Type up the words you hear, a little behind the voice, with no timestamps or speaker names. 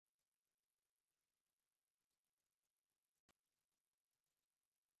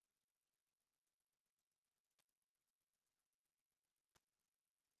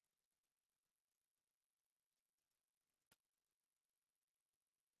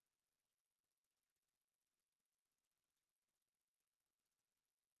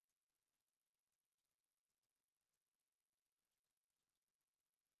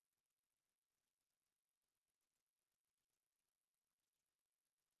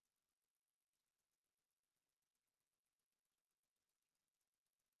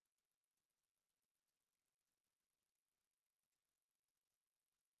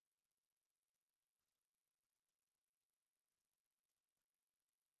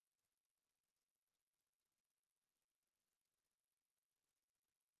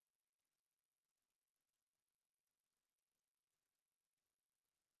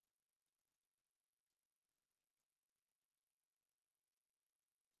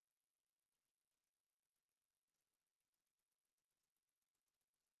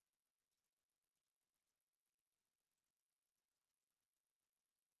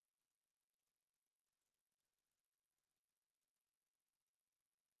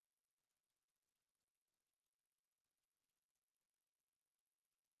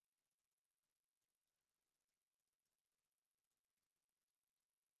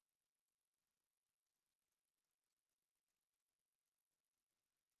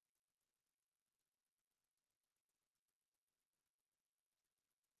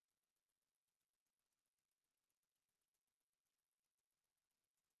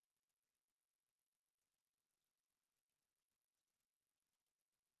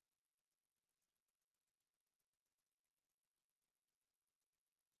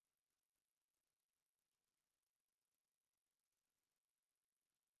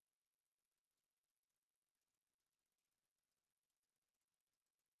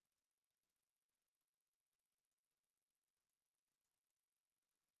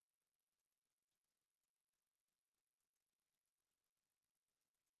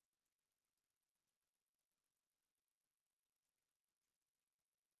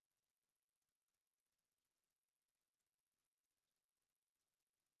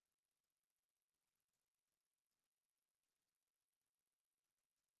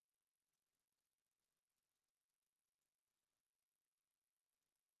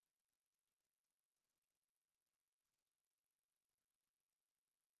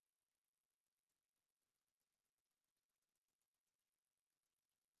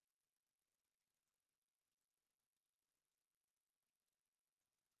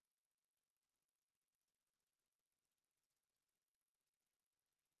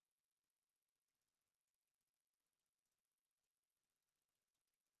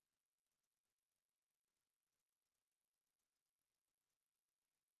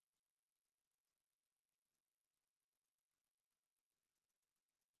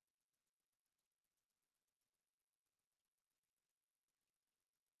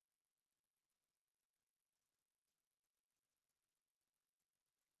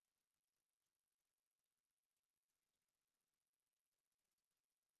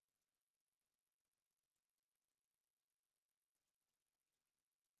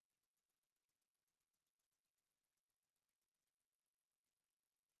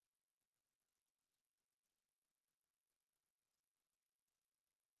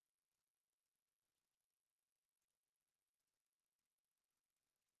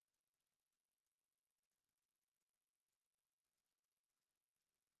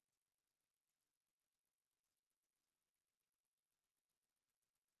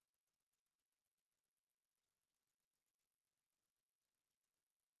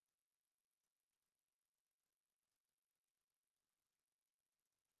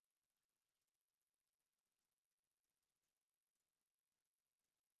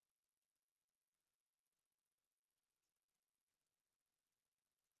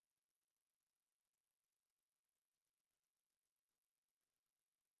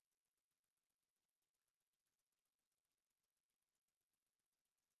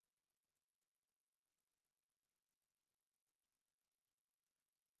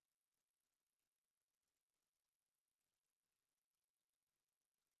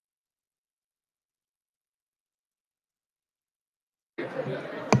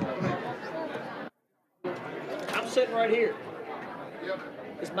I'm sitting right here.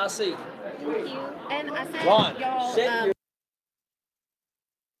 It's my seat. Thank you. And I sent Ron, y'all. sit your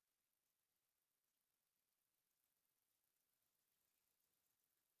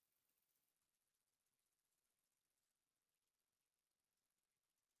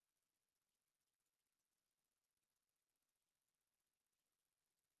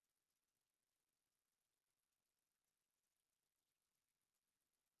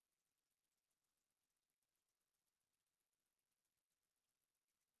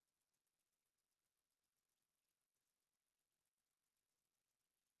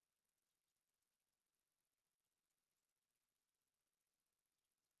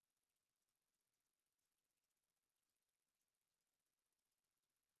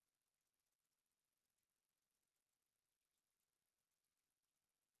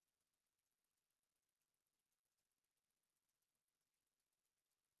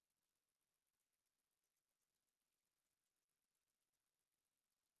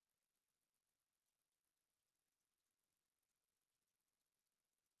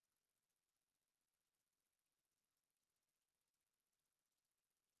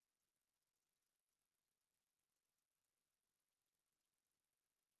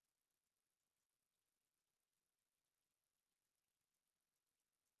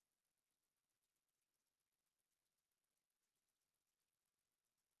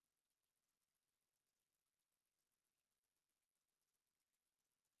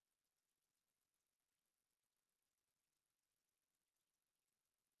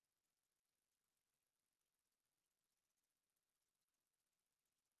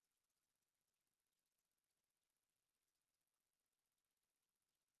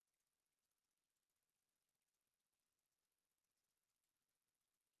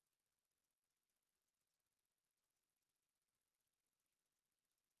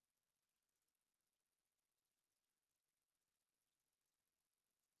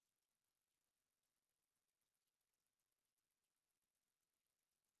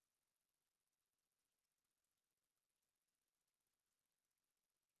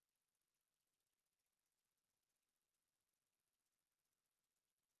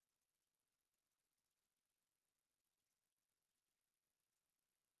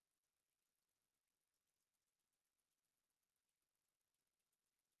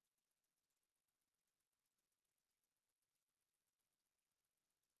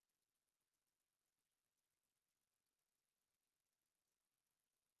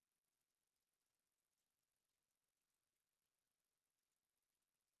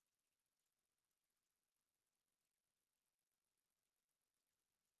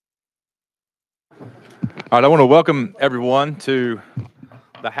All right, I want to welcome everyone to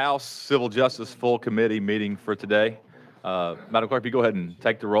the House Civil Justice Full Committee meeting for today. Madam Clerk, if you go ahead and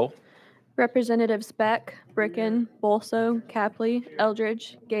take the roll. Representatives Beck, Bricken, Bolso, Capley,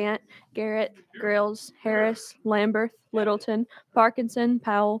 Eldridge, Gant, Garrett, Grills, Harris, Lamberth, Littleton, Parkinson,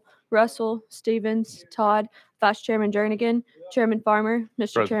 Powell, Russell, Stevens, Todd, Vice Chairman Jernigan, Chairman Farmer.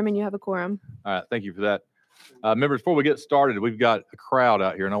 Mr. Present. Chairman, you have a quorum. All right, thank you for that. Members, before we get started, we've got a crowd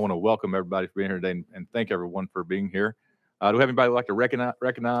out here, and I want to welcome everybody for being here today and thank everyone for being here. Do we have anybody who'd like to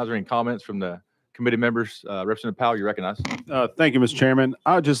recognize or any comments from the committee members? Representative Powell, you recognize. Thank you, Mr. Chairman.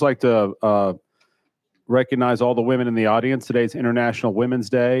 I'd just like to recognize all the women in the audience. Today's International Women's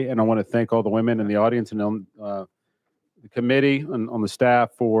Day, and I want to thank all the women in the audience and on the committee and on the staff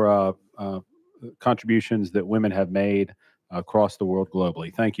for contributions that women have made across the world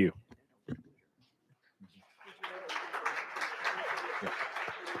globally. Thank you.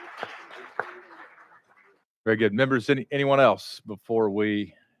 Very good. Members, anyone else before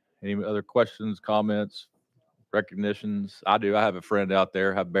any other questions, comments, recognitions? I do. I have a friend out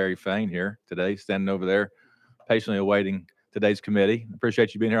there, I have Barry Fain here today, standing over there, patiently awaiting today's committee.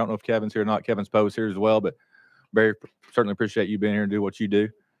 Appreciate you being here. I don't know if Kevin's here or not. Kevin's Poe's here as well, but Barry, certainly appreciate you being here and do what you do.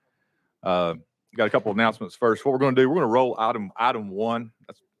 Got a couple of announcements first. What we're going to do, we're going to roll item one.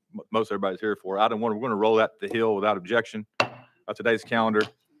 That's what most everybody's here for. Item one, we're going to roll that to the Hill without objection. Today's calendar.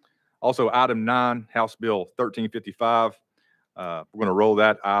 Also, item 9, House Bill 1355. We're going to roll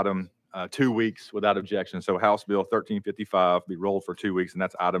that item 2 weeks without objection. So House Bill 1355 be rolled for 2 weeks, and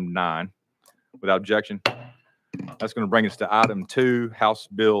that's item 9 without objection. That's going to bring us to item 2, House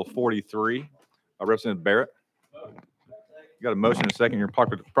Bill 43. Representative Barrett. You got a motion and a second. You're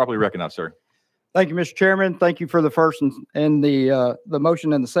properly recognized, sir. Thank you, Mr. Chairman. Thank you for the first and the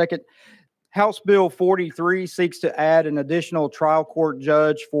motion and the second. House Bill 43 seeks to add an additional trial court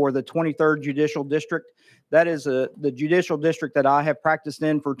judge for the 23rd Judicial District. That is the judicial district that I have practiced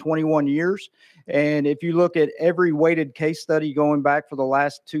in for 21 years. And if you look at every weighted case study going back for the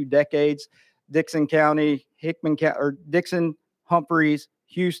last 2 decades, Dixon County, Dixon, Humphreys,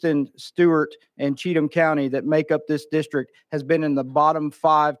 Houston, Stewart, and Cheatham County that make up this district has been in the bottom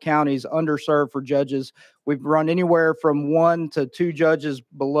 5 counties underserved for judges. We've run anywhere from 1 to 2 judges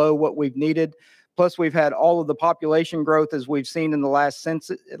below what we've needed. Plus, we've had all of the population growth as we've seen in the last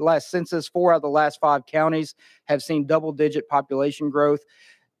census. 4 out of the last 5 counties have seen double-digit population growth.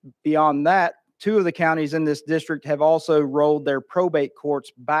 Beyond that, 2 of the counties in this district have also rolled their probate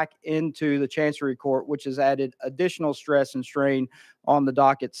courts back into the Chancery Court, which has added additional stress and strain on the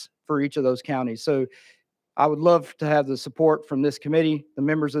dockets for each of those counties. So I would love to have the support from this committee, the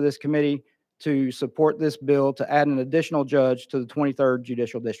members of this committee, to support this bill to add an additional judge to the 23rd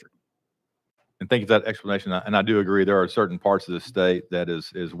Judicial District. And thank you for that explanation. And I do agree, there are certain parts of the state that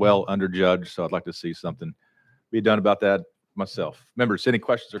is well underjudged. So I'd like to see something be done about that myself. Members, any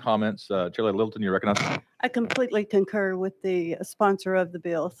questions or comments? Chairlady Littleton, you recognize? I completely concur with the sponsor of the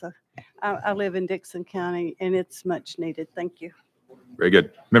bill. So I live in Dixon County and it's much needed. Thank you. Very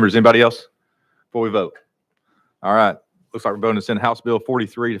good. Members, anybody else before we vote? All right. Looks like we're voting to send House Bill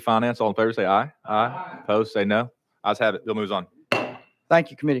 43 to Finance. All in favor, say aye. Aye. Opposed, say no. Ayes have it. Bill moves on. Thank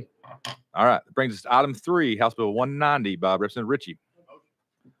you, committee. All right. That brings us to item 3, House Bill 190 by Representative Ritchie.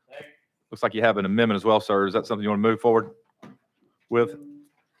 Looks like you have an amendment as well, sir. Is that something you want to move forward with?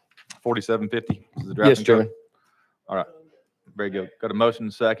 4750 is the drafting Yes, Chairman. code? All right. Very good. Got a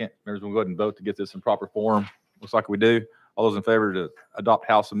motion second. Members, we'll go ahead and vote to get this in proper form. Looks like we do. All those in favor to adopt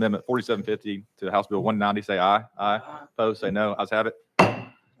House Amendment 4750 to House Bill 190, say aye. Aye. Opposed, say no. Ayes have it. Now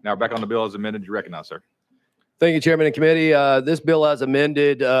we're back on the bill as amended. You recognize, sir. Thank you, Chairman and Committee. This bill as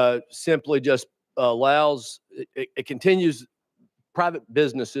amended simply just allows, it continues, private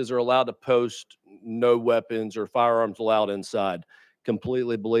businesses are allowed to post no weapons or firearms allowed inside.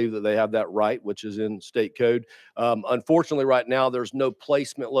 Completely believe that they have that right, which is in state code. Unfortunately, right now, there's no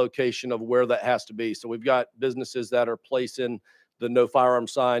placement location of where that has to be. So we've got businesses that are placing the no firearm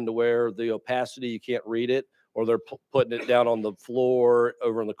sign to where the opacity, you can't read it, or they're putting it down on the floor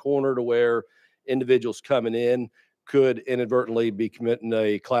over in the corner to where individuals coming in could inadvertently be committing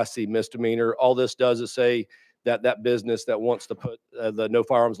a Class C misdemeanor. All this does is say that that business that wants to put the no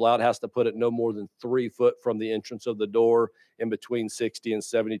firearms allowed has to put it no more than 3 foot from the entrance of the door, in between 60 and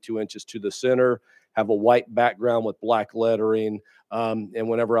 72 inches to the center, have a white background with black lettering. And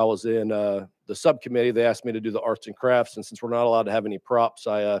whenever I was in the subcommittee, they asked me to do the arts and crafts. And since we're not allowed to have any props,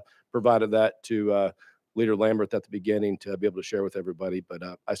 I provided that to Leader Lambert at the beginning to be able to share with everybody. But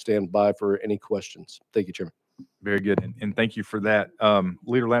I stand by for any questions. Thank you, Chairman. Very good. And thank you for that.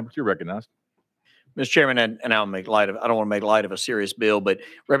 Leader Lambert, you're recognized. Mr. Chairman, and I'll make light of, I don't want to make light of a serious bill, but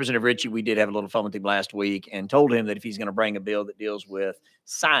Representative Ritchie, we did have a little fun with him last week and told him that if he's going to bring a bill that deals with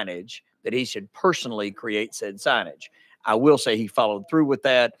signage, that he should personally create said signage. I will say he followed through with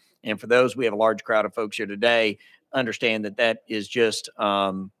that. And for those, we have a large crowd of folks here today, understand that that is just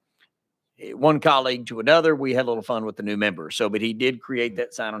one colleague to another. We had a little fun with the new member. So, but he did create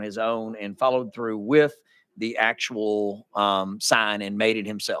that sign on his own and followed through with the actual sign and made it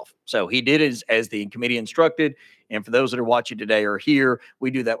himself. So he did as the committee instructed. And for those that are watching today or here,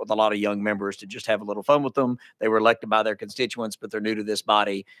 we do that with a lot of young members to just have a little fun with them. They were elected by their constituents, but they're new to this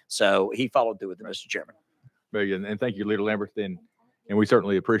body. So he followed through with it, Mr. Chairman. Very good. And thank you, Leader Lambert. And we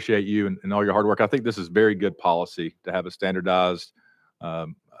certainly appreciate you and all your hard work. I think this is very good policy to have a standardized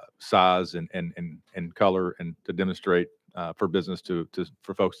size and color, and to demonstrate for business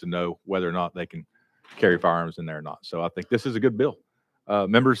for folks to know whether or not they can carry firearms in there or not. So I think this is a good bill.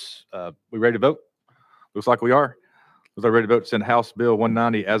 Members, we ready to vote? Looks like we are. Looks like ready to vote to send House Bill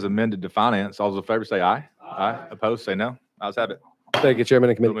 190 as amended to Finance. All those in favor say aye. Aye. Opposed, say no. Ayes have it. Thank you, Chairman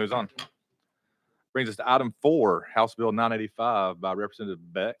and Bill Committee. moves on. Brings us to item 4, House Bill 985 by Representative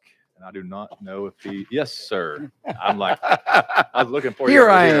Beck. And I do not know if he, yes, sir. I'm like, I was looking for you. Here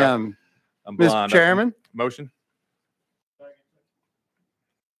I am, I'm Mr. blind. Chairman. Motion?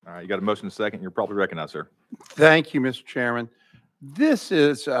 All right, you got a motion and a second. You're probably recognized, sir. Thank you, Mr. Chairman. This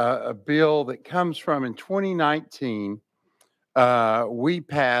is a bill that comes from in 2019. We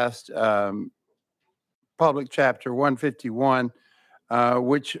passed Public Chapter 151,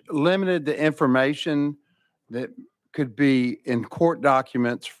 which limited the information that could be in court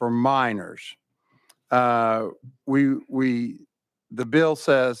documents for minors. The bill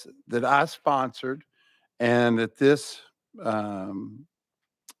says that I sponsored and that this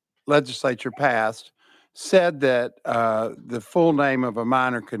legislature passed said that the full name of a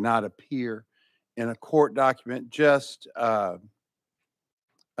minor could not appear in a court document, just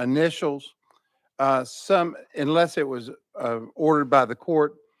initials. some, unless it was ordered by the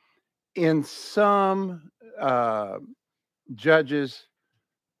court, in some judges'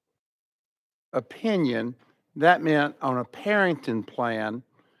 opinion, that meant on a parenting plan.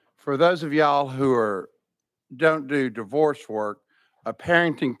 For those of y'all who don't do divorce work, a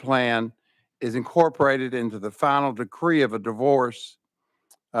parenting plan is incorporated into the final decree of a divorce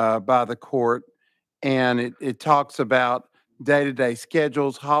by the court, and it talks about day-to-day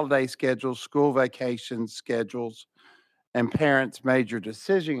schedules, holiday schedules, school vacation schedules, and parents' major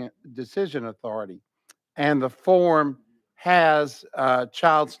decision authority. And the form has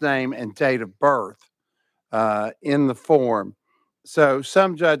child's name and date of birth in the form. So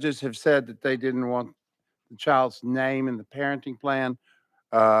some judges have said that they didn't want the child's name in the parenting plan.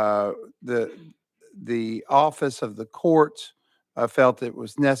 The office of the courts felt it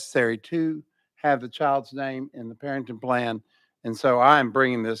was necessary to have the child's name in the parenting plan. And so I'm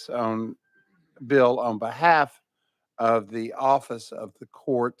bringing this bill on behalf of the office of the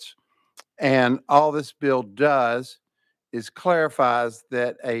courts. And all this bill does is clarifies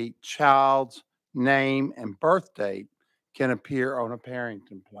that a child's name and birth date can appear on a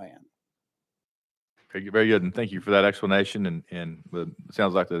parenting plan. Very good, and thank you for that explanation. And it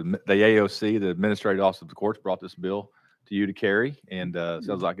sounds like the AOC, the Administrative Office of the Courts, brought this bill to you to carry, and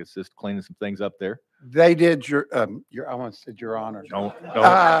sounds like it's just cleaning some things up there. They did your I almost said your honor. Don't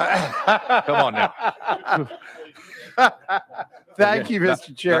come on now. Thank you,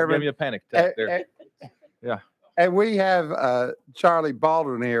 Mr. Chairman. Give me a panic attack there. Yeah. And we have Charlie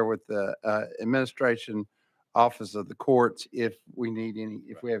Baldwin here with the Administration Office of the Courts if we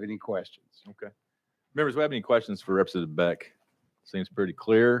have any questions. Okay. Members, do we have any questions for Representative Beck? Seems pretty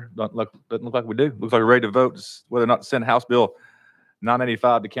clear. Doesn't look like we do. Looks like we're ready to vote whether or not to send House Bill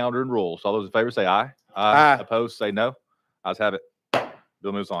 985 to calendar and rules. All those in favor say aye. Aye. Opposed, say no. Ayes have it.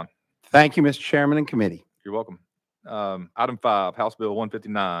 Bill moves on. Thank you, Mr. Chairman and committee. You're welcome. Item 5, House Bill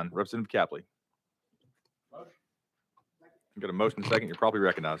 159, Representative Capley. You got a motion second. You're probably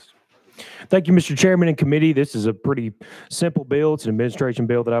recognized. Thank you, Mr. Chairman and committee. This is a pretty simple bill. It's an administration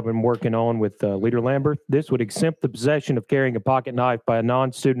bill that I've been working on with Leader Lambert. This would exempt the possession of carrying a pocket knife by a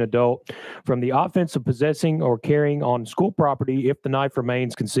non-student adult from the offense of possessing or carrying on school property if the knife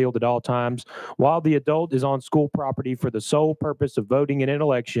remains concealed at all times while the adult is on school property for the sole purpose of voting in an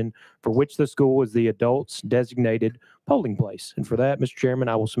election for which the school is the adult's designated polling place. And for that, Mr. Chairman,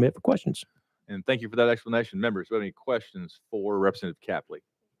 I will submit for questions. And thank you for that explanation. Members, do we have any questions for Representative Capley?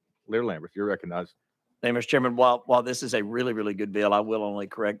 Leader Lambert, you're recognized. Thank you, Mr. Chairman. While this is a really, really good bill, I will only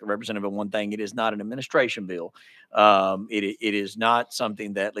correct the representative on one thing. It is not an administration bill. It is not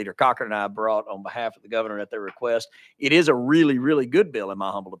something that Leader Cochran and I brought on behalf of the governor at their request. It is a really, really good bill, in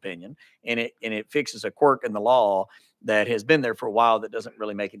my humble opinion, and it fixes a quirk in the law that has been there for a while that doesn't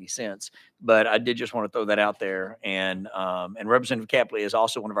really make any sense. But I did just want to throw that out there. And Representative Capley is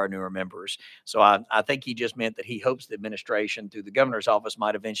also one of our newer members. So I think he just meant that he hopes the administration through the governor's office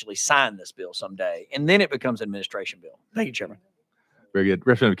might eventually sign this bill someday. And then it becomes an administration bill. Thank you, Chairman. Very good.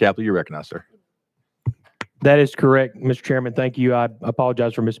 Representative Capley, you're recognized, sir. That is correct, Mr. Chairman. Thank you. I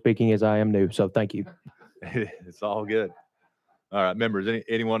apologize for misspeaking as I am new. So thank you. It's all good. All right, members,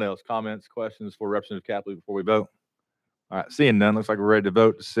 anyone else? Comments, questions for Representative Capley before we vote? All right, seeing none, looks like we're ready to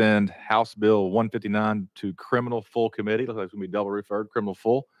vote to send House Bill 159 to criminal full committee. Looks like it's going to be double referred, criminal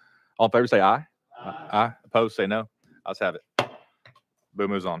full. All in favor, say aye. Aye. Opposed, say no. Ayes have it. Bill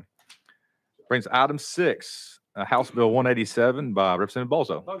moves on. Brings item 6, House Bill 187 by Representative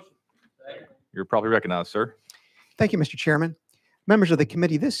Bolzo. You're probably recognized, sir. Thank you, Mr. Chairman. Members of the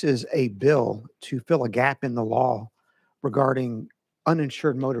committee, this is a bill to fill a gap in the law regarding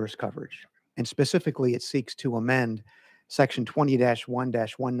uninsured motorist coverage. And specifically, it seeks to amend Section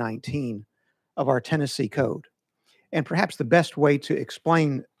 20-1-119 of our Tennessee Code. And perhaps the best way to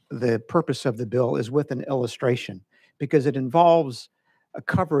explain the purpose of the bill is with an illustration, because it involves a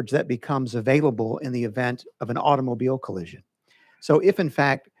coverage that becomes available in the event of an automobile collision. So if, in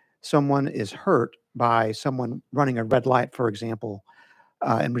fact, someone is hurt by someone running a red light, for example,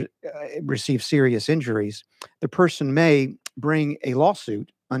 and receive serious injuries, the person may bring a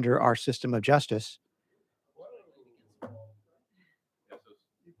lawsuit under our system of justice.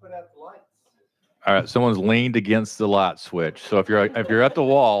 All right, someone's leaned against the light switch. So if you're at the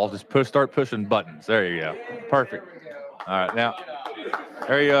wall, just start pushing buttons. There you go. Perfect. All right, now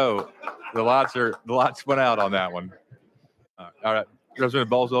there you go. The lights went out on that one. All right,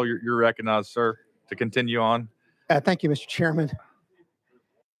 Representative Balzo, you're recognized, sir, to continue on. Thank you, Mr. Chairman.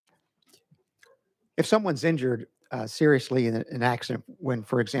 If someone's injured seriously in an accident when,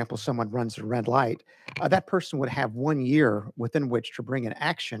 for example, someone runs a red light, that person would have 1 year within which to bring an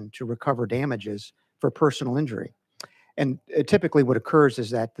action to recover damages for personal injury. And typically what occurs is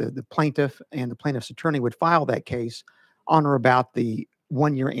that the plaintiff and the plaintiff's attorney would file that case on or about the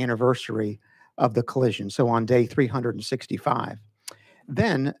 1 year anniversary of the collision. So on day 365.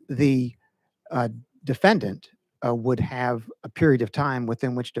 Then the defendant would have a period of time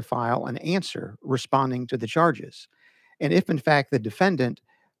within which to file an answer responding to the charges. And if in fact the defendant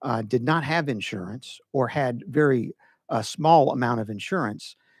did not have insurance or had very small amount of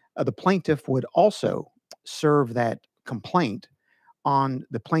insurance, the plaintiff would also serve that complaint on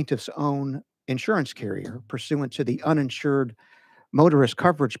the plaintiff's own insurance carrier pursuant to the uninsured motorist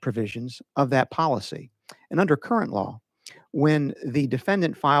coverage provisions of that policy. And under current law, when the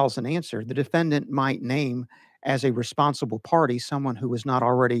defendant files an answer, the defendant might name as a responsible party someone who was not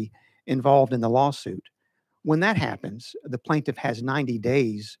already involved in the lawsuit. When that happens, the plaintiff has 90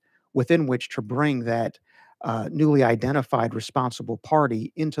 days within which to bring that newly identified responsible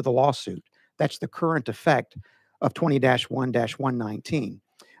party into the lawsuit. That's the current effect of 20-1-119.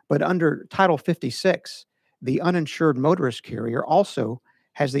 But under Title 56, the uninsured motorist carrier also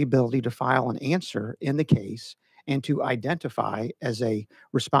has the ability to file an answer in the case and to identify as a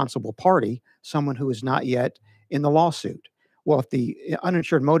responsible party someone who is not yet in the lawsuit. Well, if the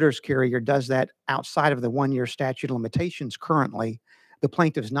uninsured motorist carrier does that outside of the 1 year statute of limitations currently, the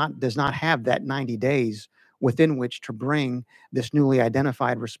plaintiff does not have that 90 days within which to bring this newly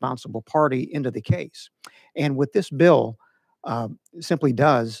identified responsible party into the case. And what this bill simply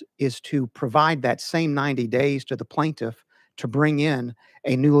does is to provide that same 90 days to the plaintiff to bring in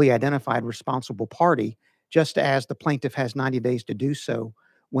a newly identified responsible party, just as the plaintiff has 90 days to do so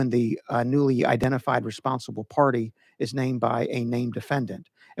when the newly identified responsible party is named by a named defendant.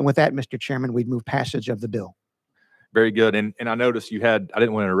 And with that, Mr. Chairman, we'd move passage of the bill. Very good. And I noticed you had, I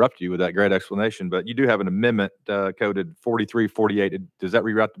didn't want to interrupt you with that great explanation, but you do have an amendment coded 4348. Does that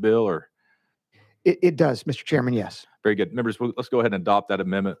rewrite the bill or? It does, Mr. Chairman, yes. Very good. Members, let's go ahead and adopt that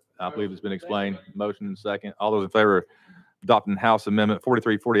amendment. I believe it's been explained. Motion and second. All those in favor of adopting House Amendment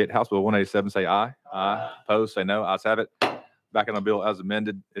 4348, House Bill 187, say aye. Aye. Opposed, say no. Ayes have it. Back on the bill as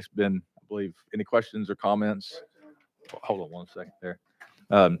amended. It's been, I believe, any questions or comments? Hold on one second there.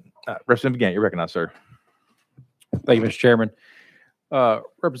 Representative Gant, you're recognized, sir. Thank you, Mr. Chairman.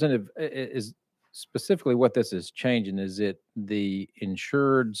 Representative, is specifically what this is changing, is it the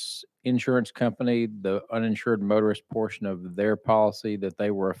insured's insurance company, the uninsured motorist portion of their policy that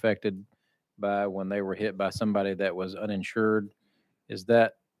they were affected by when they were hit by somebody that was uninsured? Is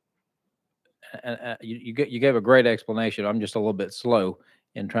that, you gave a great explanation. I'm just a little bit slow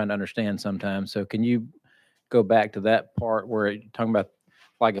in trying to understand sometimes. So can you go back to that part where you're talking about,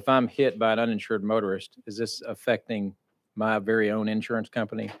 like if I'm hit by an uninsured motorist, is this affecting my very own insurance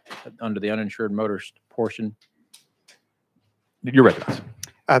company under the uninsured motorist portion? You're recognized.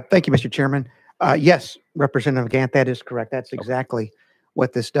 Thank you, Mr. Chairman. Yes, Representative Gant, that is correct. That's exactly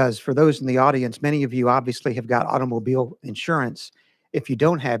what this does. For those in the audience, many of you obviously have got automobile insurance. If you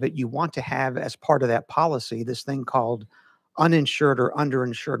don't have it, you want to have as part of that policy this thing called uninsured or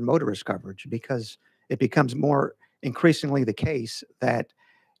underinsured motorist coverage, because it becomes more increasingly the case that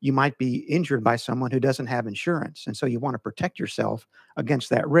you might be injured by someone who doesn't have insurance. And so you want to protect yourself against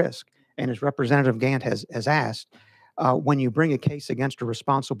that risk. And as Representative Gant has asked, when you bring a case against a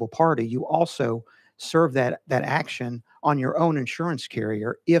responsible party, you also serve that action on your own insurance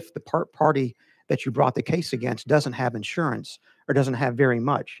carrier if the party that you brought the case against doesn't have insurance or doesn't have very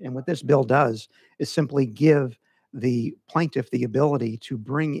much. And what this bill does is simply give the plaintiff the ability to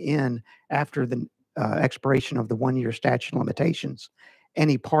bring in, after the expiration of the 1 year statute of limitations,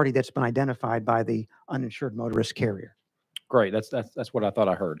 any party that's been identified by the uninsured motorist carrier. Great. That's what I thought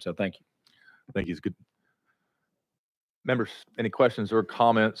I heard. So thank you. Thank you. It's good. Members, any questions or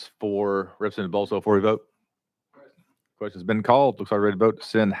comments for Representative Bolso before we vote? Question's been called. Looks like we're ready to vote to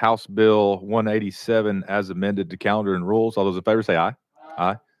send House Bill 187 as amended to calendar and rules. All those in favor say aye.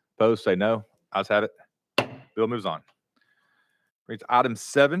 Aye. Opposed, say no. Ayes have it. Bill moves on. Brings to item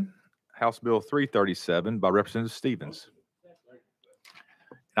 7, House Bill 337 by Representative Stevens.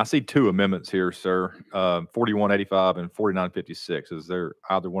 I see 2 amendments here, sir, 4185 and 4956. Is there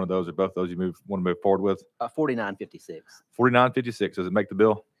either one of those or both of those you want to move forward with? 4956. 4956. Does it make the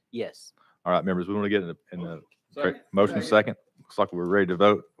bill? Yes. All right, members, we want to get in the motion second. Looks like we're ready to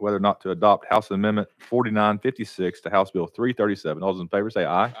vote whether or not to adopt House Amendment 4956 to House Bill 337. All those in favor say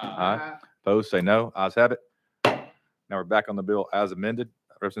aye. Aye. Opposed, say no. Ayes have it. Now we're back on the bill as amended.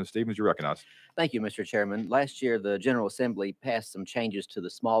 Representative Stevens, you're recognized. Thank you, Mr. Chairman. Last year, the General Assembly passed some changes to the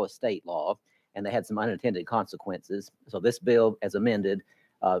small estate law, and they had some unintended consequences. So this bill, as amended,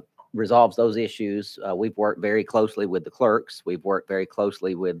 resolves those issues. We've worked very closely with the clerks. We've worked very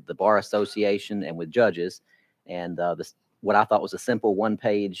closely with the Bar Association and with judges. And what I thought was a simple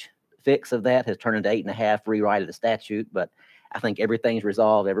one-page fix of that has turned into 8.5 rewrite of the statute. But I think everything's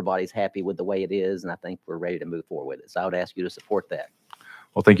resolved. Everybody's happy with the way it is, and I think we're ready to move forward with it. So I would ask you to support that.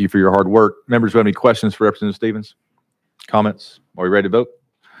 Well, thank you for your hard work. Members, do you have any questions for Representative Stevens? Comments? Are we ready to vote?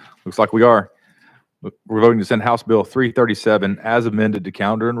 Looks like we are. We're voting to send House Bill 337 as amended to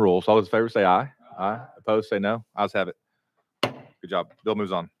calendar and rules. All those in favor say aye. Aye. Opposed, say no. Ayes have it. Good job. Bill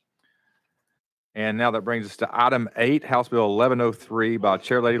moves on. And now that brings us to item 8, House Bill 1103 by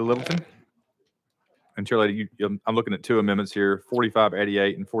Chair Lady Littleton. And Chair Lady, I'm looking at 2 amendments here,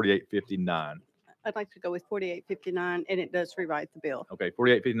 4588 and 4859. I'd like to go with 4859, and it does rewrite the bill. Okay,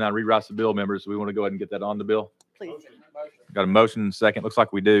 4859 rewrites the bill, members. We want to go ahead and get that on the bill. Please. Got a motion and second. Looks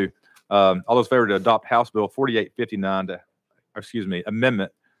like we do. All those in favor to adopt House Bill 4859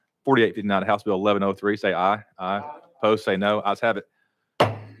 Amendment 4859 to House Bill 1103, say aye. Aye. Opposed, say no. Ayes have it.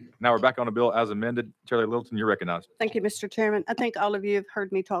 Now we're back on the bill as amended. Chair Lady Littleton, you're recognized. Thank you, Mr. Chairman. I think all of you have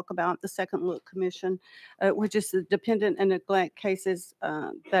heard me talk about the Second Look Commission, which is the dependent and neglect cases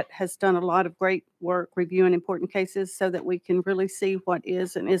that has done a lot of great work reviewing important cases so that we can really see what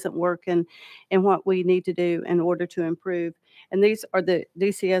is and isn't working and what we need to do in order to improve. And these are the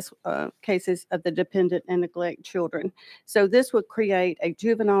DCS cases of the dependent and neglect children. So this would create a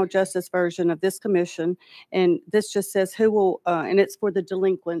juvenile justice version of this commission. And this just says who will, and it's for the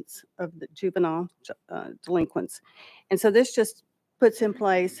delinquents of the juvenile delinquents. And so this just puts in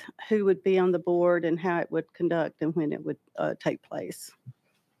place who would be on the board and how it would conduct and when it would take place.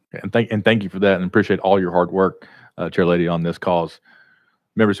 And thank you for that, and appreciate all your hard work, Chair Lady, on this cause.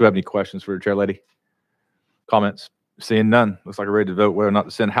 Members who have any questions for Chair Lady? Comments? Seeing none, looks like we're ready to vote whether or not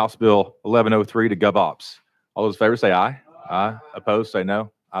to send House Bill 1103 to GovOps. All those in favor say aye. Aye. Opposed, say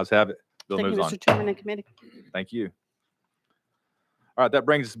no. Ayes have it. Bill Thank moves you, on. Mr. Chairman and committee. Thank you. All right, that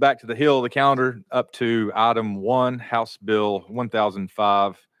brings us back to the hill of the calendar, up to item 1, House Bill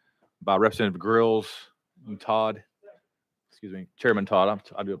 1005 by Representative Grills and Todd. Excuse me, Chairman Todd.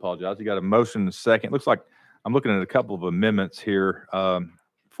 I do apologize. You got a motion and a second. Looks like I'm looking at a couple of amendments here,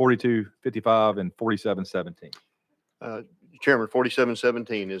 4255 and 4717. Chairman,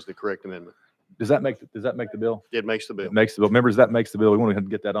 4717 is the correct amendment. Does that make the bill? It makes the bill. It makes the bill. Members, that makes the bill. We want to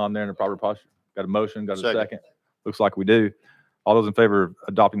get that on there in a proper posture. Got a motion, got a second. Looks like we do. All those in favor of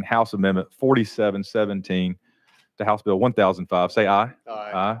adopting House Amendment 4717 to House Bill 1005, say aye.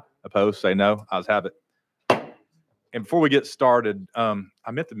 Aye. Aye. Opposed, say no. Ayes have it. And before we get started, I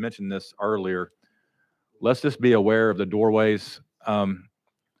meant to mention this earlier. Let's just be aware of the doorways.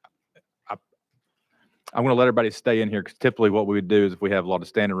 I want to let everybody stay in here because typically what we would do is if we have a lot of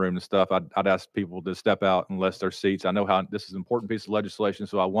standing room and stuff, I'd ask people to step out unless their seats. I know how this is an important piece of legislation,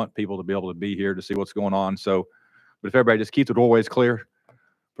 so I want people to be able to be here to see what's going on. So, but if everybody just keeps the doorways clear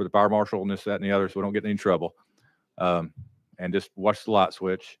for the fire marshal and this, that, and the other, so we don't get in any trouble, and just watch the light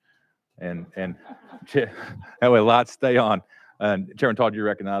switch, and that way lights stay on. And Chairman Todd, you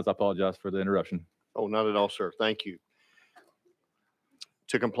recognize. I apologize for the interruption. Oh, not at all, sir. Thank you.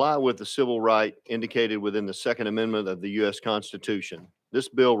 To comply with the civil right indicated within the Second Amendment of the U.S. Constitution, this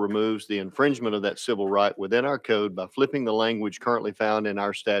bill removes the infringement of that civil right within our code by flipping the language currently found in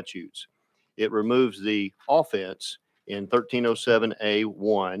our statutes. It removes the offense in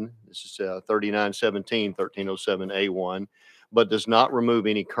 1307A1, this is 3917, 1307A1, but does not remove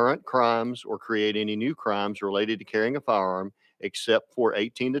any current crimes or create any new crimes related to carrying a firearm except for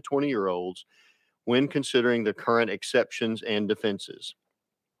 18 to 20-year-olds when considering the current exceptions and defenses.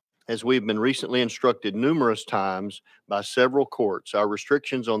 As we've been recently instructed numerous times by several courts, our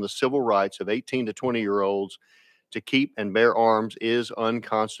restrictions on the civil rights of 18 to 20-year-olds to keep and bear arms is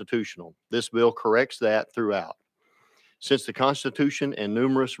unconstitutional. This bill corrects that throughout. Since the Constitution and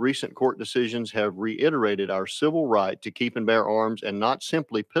numerous recent court decisions have reiterated our civil right to keep and bear arms and not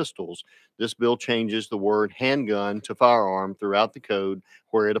simply pistols, this bill changes the word handgun to firearm throughout the code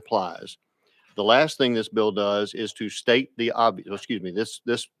where it applies. The last thing this bill does is to state the obvious,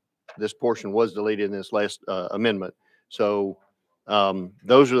 this portion was deleted in this last amendment. So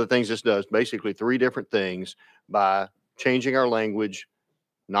those are the things this does. Basically 3 different things by changing our language,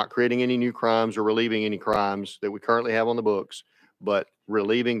 not creating any new crimes or relieving any crimes that we currently have on the books, but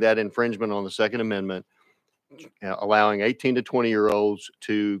relieving that infringement on the Second Amendment, allowing 18 to 20-year-olds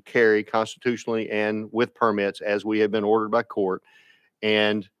to carry constitutionally and with permits as we have been ordered by court,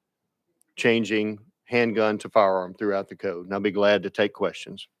 and changing handgun to firearm throughout the code. And I'll be glad to take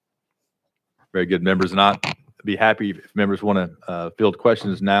questions. Very good, members. And I'd be happy if members want to field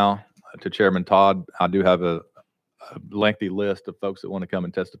questions now. to Chairman Todd. I do have a lengthy list of folks that want to come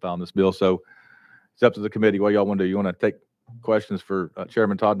and testify on this bill. So it's up to the committee. What y'all want to do? You want to take questions for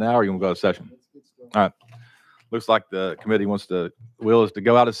Chairman Todd now, or you want to go to session? All right. Looks like the committee will is to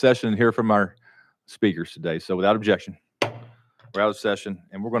go out of session and hear from our speakers today. So without objection, we're out of session,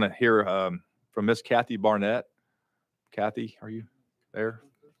 and we're going to hear from Miss Kathy Barnett. Kathy, are you there?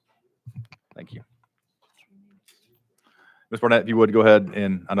 Thank you. Ms. Barnett, if you would go ahead,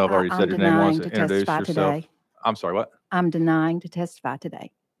 and I know I've already said your name once. Introduce yourself. Today. I'm sorry, what? I'm denying to testify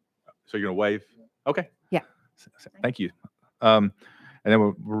today. So you're going to waive? Okay. Yeah. Thank you. And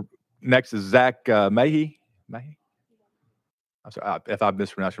then next is Zach Mahey. I'm sorry, if I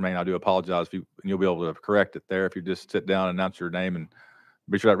mispronounced your name, I do apologize. You'll be able to correct it there if you just sit down and announce your name and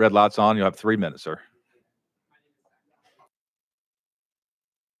be sure that red light's on. You'll have 3 minutes, sir.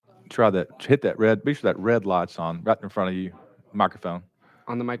 Try that. Hit that red. Be sure that red light's on right in front of you. Microphone.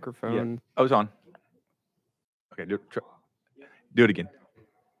 On the microphone. Yeah. Oh, it's on. Okay. Do it again.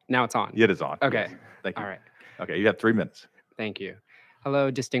 Now it's on. It is on. Okay. Yes. Thank you. All right. Okay. You have 3 minutes. Thank you.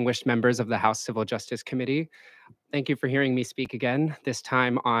 Hello, distinguished members of the House Civil Justice Committee. Thank you for hearing me speak again, this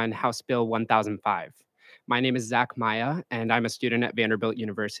time on House Bill 1005. My name is Zach Maya, and I'm a student at Vanderbilt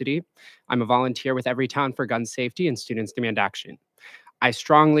University. I'm a volunteer with Everytown for Gun Safety and Students Demand Action. I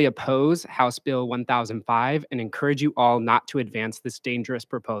strongly oppose House Bill 1005 and encourage you all not to advance this dangerous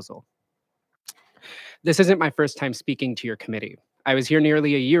proposal. This isn't my first time speaking to your committee. I was here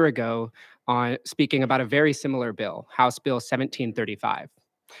nearly a year ago on speaking about a very similar bill, House Bill 1735.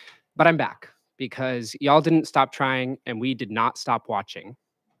 But I'm back because y'all didn't stop trying and we did not stop watching.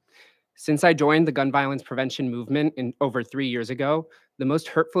 Since I joined the gun violence prevention movement over 3 years ago, the most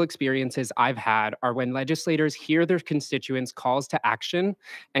hurtful experiences I've had are when legislators hear their constituents' calls to action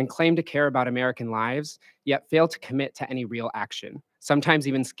and claim to care about American lives, yet fail to commit to any real action, sometimes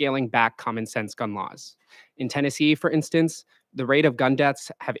even scaling back common sense gun laws. In Tennessee, for instance, the rate of gun deaths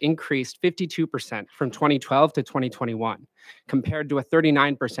have increased 52% from 2012 to 2021, compared to a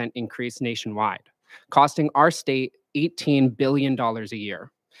 39% increase nationwide, costing our state $18 billion a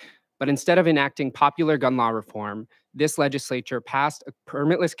year. But instead of enacting popular gun law reform, this legislature passed a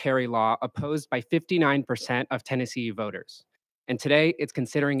permitless carry law opposed by 59% of Tennessee voters. And today, it's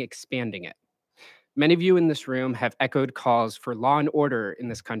considering expanding it. Many of you in this room have echoed calls for law and order in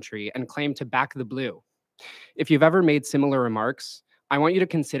this country and claim to back the blue. If you've ever made similar remarks, I want you to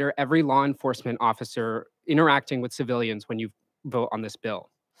consider every law enforcement officer interacting with civilians when you vote on this bill.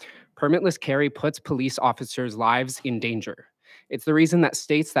 Permitless carry puts police officers' lives in danger. It's the reason that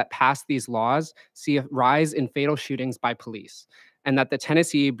states that pass these laws see a rise in fatal shootings by police, and that the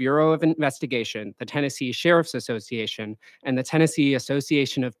Tennessee Bureau of Investigation, the Tennessee Sheriff's Association, and the Tennessee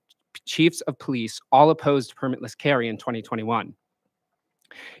Association of Chiefs of Police all opposed permitless carry in 2021.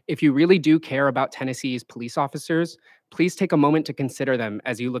 If you really do care about Tennessee's police officers, please take a moment to consider them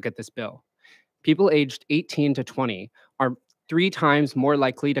as you look at this bill. People aged 18 to 20 are 3 times more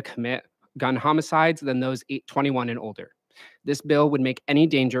likely to commit gun homicides than those 21 and older. This bill would make any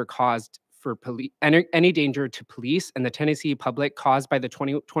danger caused for any danger to police and the Tennessee public caused by the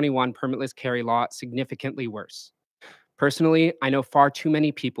 2021 permitless carry law significantly worse. Personally, I know far too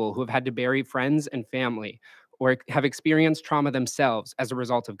many people who have had to bury friends and family or have experienced trauma themselves as a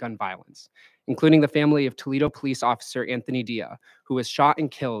result of gun violence, including the family of Toledo police officer Anthony Dia, who was shot and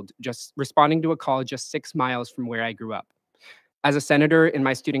killed just responding to a call just 6 miles from where I grew up. As a senator in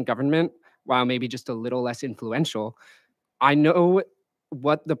my student government, while maybe just a little less influential, I know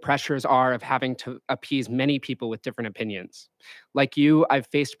what the pressures are of having to appease many people with different opinions. Like you, I've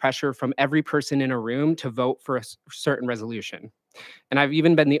faced pressure from every person in a room to vote for a certain resolution. And I've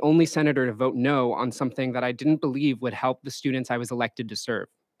even been the only senator to vote no on something that I didn't believe would help the students I was elected to serve.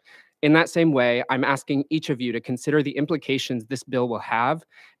 In that same way, I'm asking each of you to consider the implications this bill will have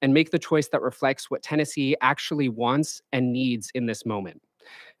and make the choice that reflects what Tennessee actually wants and needs in this moment,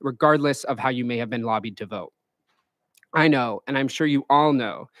 regardless of how you may have been lobbied to vote. I know, and I'm sure you all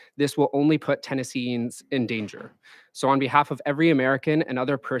know, this will only put Tennesseans in danger. So on behalf of every American and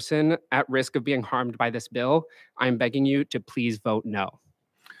other person at risk of being harmed by this bill, I'm begging you to please vote no.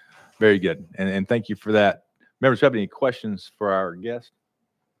 Very good. And thank you for that. Members, have any questions for our guest?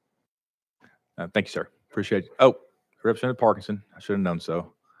 Thank you, sir. Appreciate it. Oh, Representative Parkinson. I should have known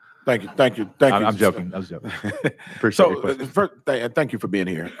so. Thank you. Thank you. Thank you. I'm joking. I was joking. Appreciate your question. First, thank you for being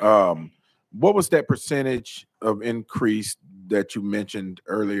here. What was that percentage of increase that you mentioned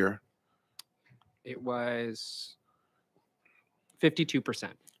earlier? It was 52%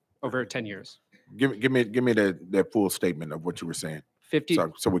 over 10 years. Give me that full statement of what you were saying. 50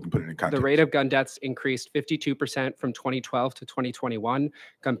 so we can put it in context. The rate of gun deaths increased 52% from 2012 to 2021,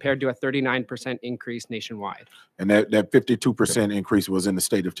 compared to a 39% increase nationwide. And that 52% increase was in the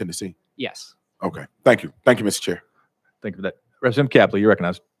state of Tennessee? Yes. Okay. Thank you. Thank you, Mr. Chair. Thank you for that. Representative Capley, you're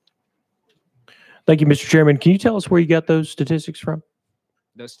recognized. Thank you, Mr. Chairman. Can you tell us where you got those statistics from?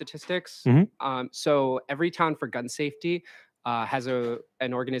 Those statistics. Mhm. So Everytown for Gun Safety has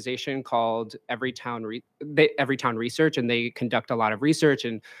an organization called Everytown Research, and they conduct a lot of research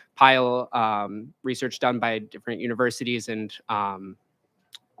and pile research done by different universities and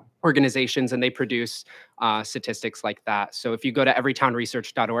organizations, and they produce statistics like that. So if you go to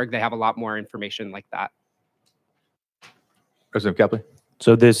everytownresearch.org, they have a lot more information like that. Representative Capley.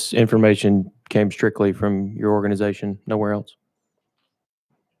 So this information came strictly from your organization, nowhere else?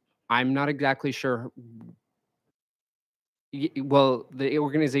 I'm not exactly sure. Well, the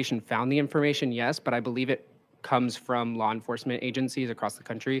organization found the information, yes, but I believe it comes from law enforcement agencies across the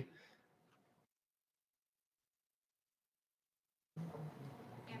country.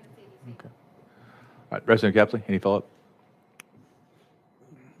 All right, Representative Capley, any follow-up?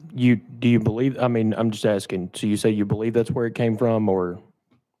 Do you believe, I mean, I'm just asking, so you say you believe that's where it came from, or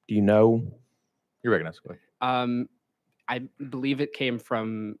do you know? You're recognized. Go ahead. I believe it came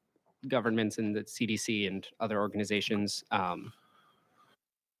from governments and the CDC and other organizations. I'm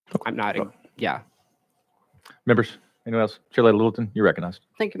not, yeah. Members, anyone else? Chairlady Littleton, you're recognized.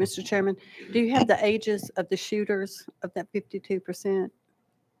 Thank you, Mr. Chairman. Do you have the ages of the shooters of that 52%?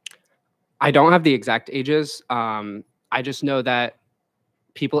 I don't have the exact ages. I just know that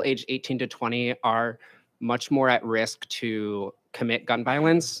people aged 18 to 20 are much more at risk to commit gun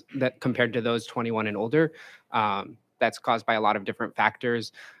violence that compared to those 21 and older. That's caused by a lot of different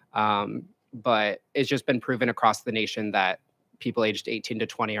factors. But it's just been proven across the nation that people aged 18 to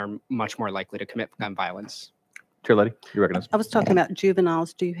 20 are much more likely to commit gun violence. Chairlady, you're recognized. I was talking about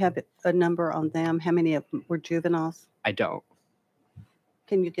juveniles. Do you have a number on them? How many of them were juveniles? I don't.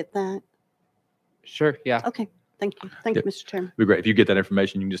 Can you get that? Sure, yeah. Okay, thank you. Thank you, Mr. Chairman. It'd be great. If you get that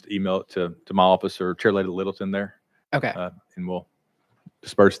information, you can just email it to my office or Chairlady Littleton there. Okay. And we'll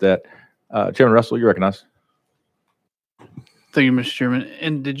disperse that. Chairman Russell, you're recognized. Thank you, Mr. Chairman.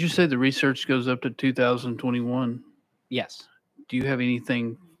 And did you say the research goes up to 2021? Yes. Do you have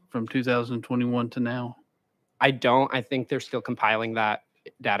anything from 2021 to now? I don't. I think they're still compiling that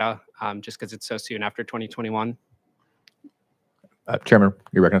data just because it's so soon after 2021. Chairman,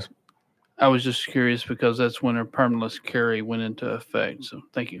 you're recognized. I was just curious because that's when our permitless carry went into effect. So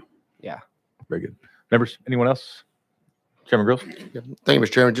thank you. Yeah. Very good. Members, anyone else? Chairman Grills? Yeah. Thank you,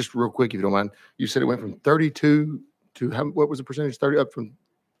 Mr. Chairman. Just real quick, if you don't mind. You said it went from 32 to what was the percentage? 30 up from?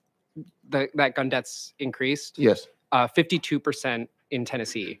 That gun deaths increased? Yes. 52% in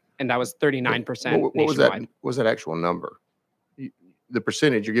Tennessee, and that was 39% What was that? nationwide. What was that actual number? The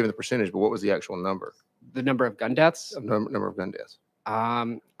percentage, you're giving the percentage, but what was the actual number? The number of gun deaths? Number of gun deaths.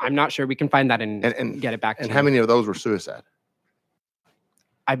 I'm not sure. We can find that and get it back to And you. how many of those were suicide?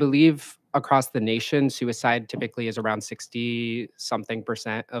 I believe across the nation, suicide typically is around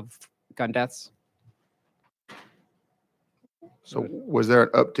 60-something% of gun deaths. So was there an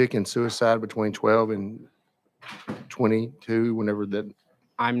uptick in suicide between 12 and 22, whenever that?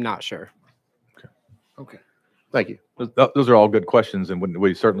 I'm not sure. Okay. Thank you. Those are all good questions, and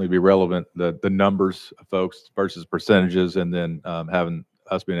would certainly be relevant, the numbers of folks versus percentages, and then having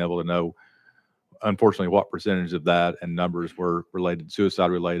us being able to know, unfortunately, what percentage of that and numbers were related, suicide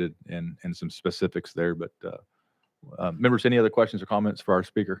related, and some specifics there. But members, any other questions or comments for our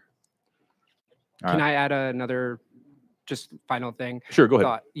speaker? All Can right. I add another just final thing? Sure, go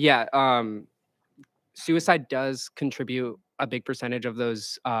ahead. Yeah. Suicide does contribute a big percentage of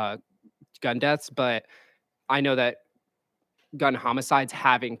those gun deaths, but I know that gun homicides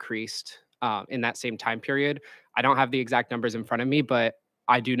have increased in that same time period. I don't have the exact numbers in front of me, but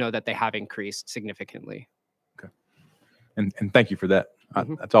I do know that they have increased significantly. And thank you for that.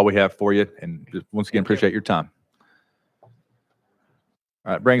 That's all we have for you. And just once again, appreciate your time.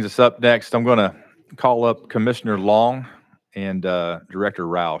 All right, brings us up next. I'm going to call up Commissioner Long and Director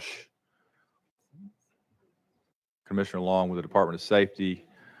Roush. Commissioner Long with the Department of Safety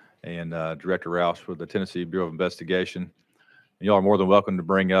and Director Roush with the Tennessee Bureau of Investigation. And y'all are more than welcome to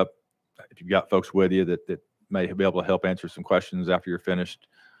bring up, if you've got folks with you that may be able to help answer some questions after you're finished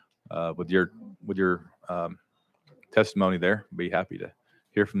with your testimony there. Be happy to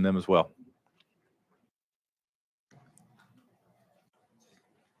hear from them as well.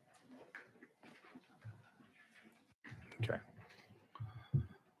 Okay.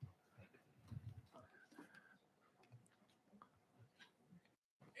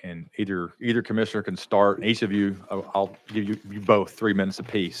 And either commissioner can start. And each of you, I'll give you both 3 minutes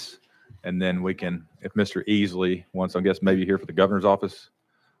apiece. And then we can, if Mr. Easley wants, I guess maybe here for the governor's office,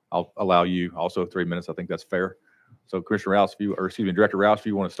 I'll allow you also 3 minutes. I think that's fair. So Commissioner Rouse, Director Rouse, if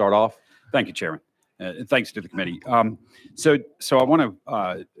you want to start off. Thank you, Chairman. And thanks to the committee. So I want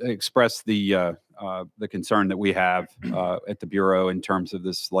to express the concern that we have at the Bureau in terms of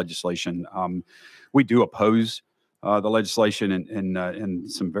this legislation. We do oppose the legislation in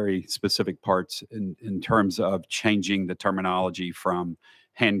some very specific parts in terms of changing the terminology from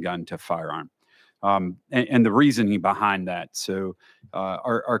handgun to firearm. And the reasoning behind that. So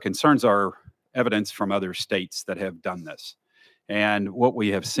our concerns are evidence from other states that have done this. And what we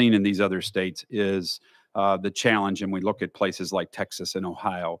have seen in these other states is the challenge, and we look at places like Texas and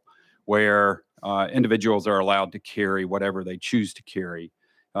Ohio, where individuals are allowed to carry whatever they choose to carry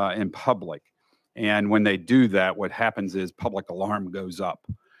in public. And when they do that, what happens is public alarm goes up,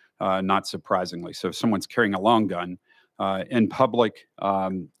 not surprisingly. So if someone's carrying a long gun in public,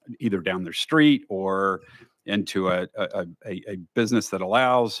 either down their street or into a business that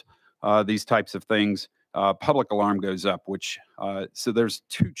allows these types of things, public alarm goes up, which, so there's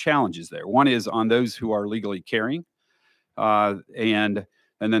two challenges there. One is on those who are legally carrying, and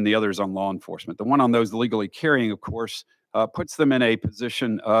then the other is on law enforcement. The one on those legally carrying, of course, puts them in a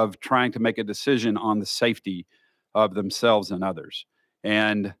position of trying to make a decision on the safety of themselves and others.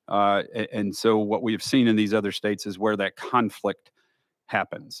 And so what we have seen in these other states is where that conflict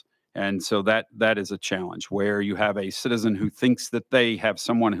happens. And so that is a challenge, where you have a citizen who thinks that they have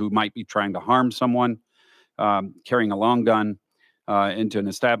someone who might be trying to harm someone, carrying a long gun into an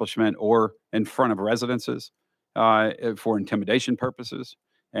establishment or in front of residences for intimidation purposes.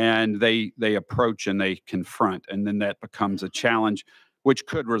 And they approach and they confront, and then that becomes a challenge, which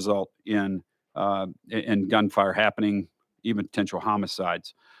could result in gunfire happening, even potential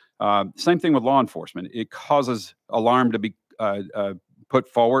homicides. Same thing with law enforcement. It causes alarm to be put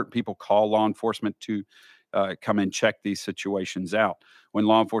forward. People call law enforcement to come and check these situations out. When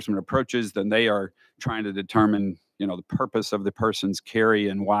law enforcement approaches, then they are trying to determine, the purpose of the person's carry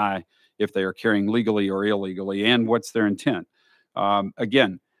and why, if they are carrying legally or illegally, and what's their intent.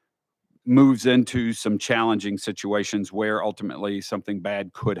 Again, moves into some challenging situations where ultimately something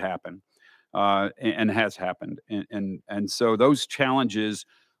bad could happen, and has happened. And so those challenges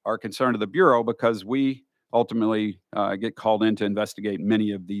are a concern to the Bureau, because we ultimately get called in to investigate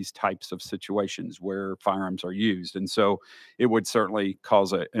many of these types of situations where firearms are used. And so it would certainly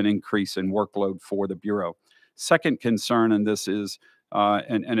cause an increase in workload for the Bureau. Second concern, and this is,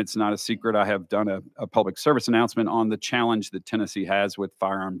 and it's not a secret, I have done a public service announcement on the challenge that Tennessee has with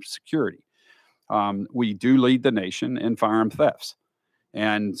firearm security. We do lead the nation in firearm thefts.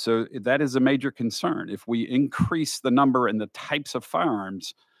 And so that is a major concern. If we increase the number and the types of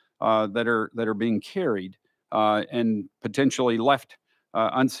firearms that are being carried and potentially left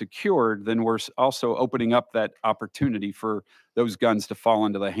unsecured, then we're also opening up that opportunity for those guns to fall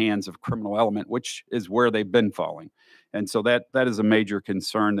into the hands of criminal element, which is where they've been falling. And so that is a major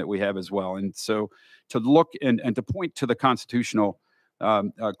concern that we have as well. And so to look and to point to the constitutional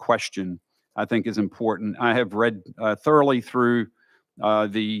question, I think is important. I have read thoroughly through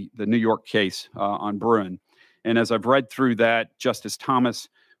the New York case on Bruen. And as I've read through that, Justice Thomas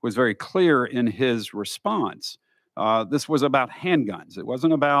was very clear in his response. This was about handguns. It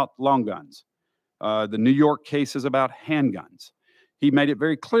wasn't about long guns. The New York case is about handguns. He made it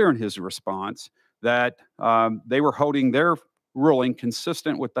very clear in his response that they were holding their ruling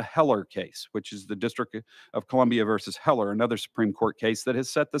consistent with the Heller case, which is the District of Columbia versus Heller, another Supreme Court case that has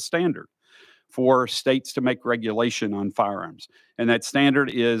set the standard for states to make regulation on firearms. And that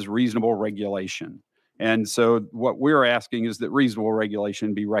standard is reasonable regulation. And so what we're asking is that reasonable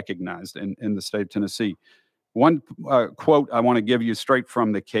regulation be recognized in the state of Tennessee. One quote I want to give you straight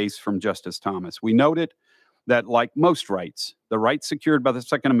from the case from Justice Thomas. We noted that, like most rights, the right secured by the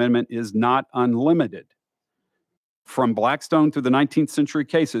Second Amendment is not unlimited. From Blackstone through the 19th century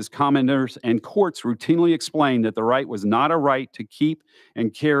cases, commenters and courts routinely explained that the right was not a right to keep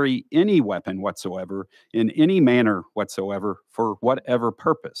and carry any weapon whatsoever in any manner whatsoever for whatever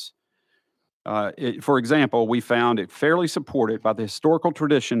purpose. For example, we found it fairly supported by the historical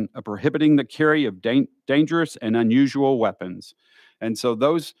tradition of prohibiting the carry of dangerous and unusual weapons. And so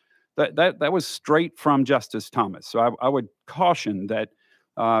that was straight from Justice Thomas. So I would caution that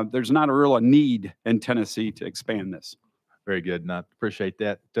there's not a real need in Tennessee to expand this. Very good. And I appreciate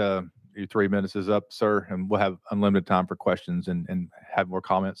that. Your 3 minutes is up, sir, and we'll have unlimited time for questions and have more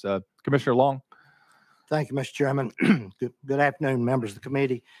comments. Commissioner Long. Thank you, Mr. Chairman. Good afternoon, members of the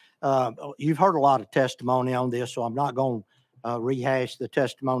committee. You've heard a lot of testimony on this, so I'm not going rehash the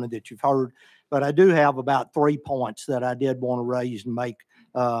testimony that you've heard. But I do have about 3 points that I did want to raise and make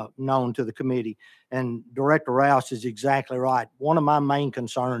known to the committee. And Director Rouse is exactly right. One of my main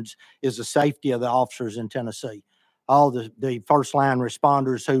concerns is the safety of the officers in Tennessee. All the first line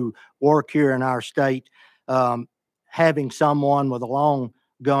responders who work here in our state, having someone with a long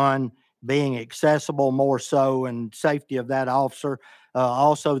gun being accessible more so, and safety of that officer.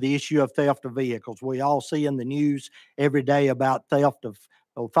 Also the issue of theft of vehicles. We all see in the news every day about theft of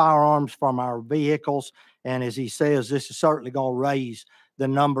firearms from our vehicles. And as he says, this is certainly going to raise the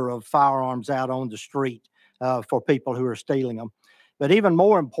number of firearms out on the street for people who are stealing them. But even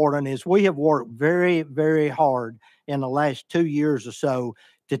more important is we have worked very, very hard in the last 2 years or so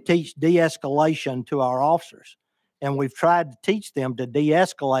to teach de-escalation to our officers. And we've tried to teach them to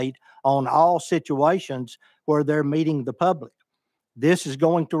de-escalate on all situations where they're meeting the public. This is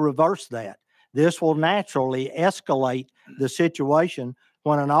going to reverse that. This will naturally escalate the situation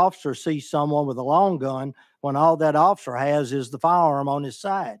when an officer sees someone with a long gun, when all that officer has is the firearm on his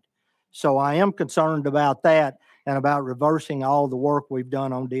side. So I am concerned about that and about reversing all the work we've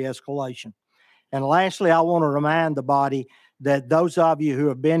done on de-escalation. And lastly, I want to remind the body that those of you who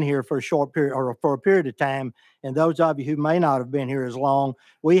have been here for a short period or for a period of time, and those of you who may not have been here as long,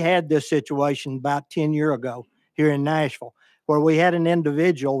 we had this situation about 10 years ago here in Nashville, where we had an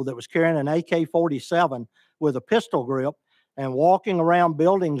individual that was carrying an AK-47 with a pistol grip and walking around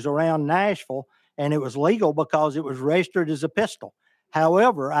buildings around Nashville, and it was legal because it was registered as a pistol.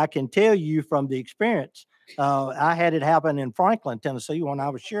 However, I can tell you from the experience, I had it happen in Franklin, Tennessee when I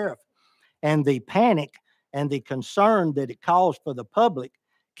was sheriff, and the panic and the concern that it caused for the public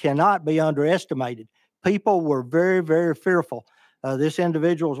cannot be underestimated. People were very, very fearful. This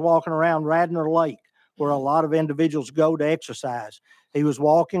individual was walking around Radnor Lake, where a lot of individuals go to exercise. He was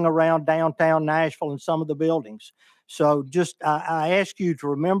walking around downtown Nashville in some of the buildings. So just, I ask you to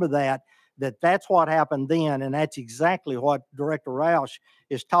remember that's what happened then, and that's exactly what Director Roush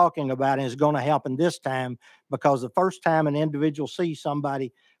is talking about and is going to happen this time, because the first time an individual sees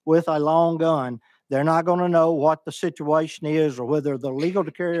somebody with a long gun, they're not going to know what the situation is or whether they're legal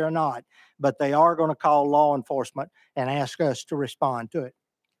to carry or not, but they are going to call law enforcement and ask us to respond to it.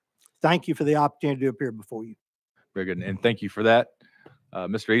 Thank you for the opportunity to appear before you. Very good. And thank you for that.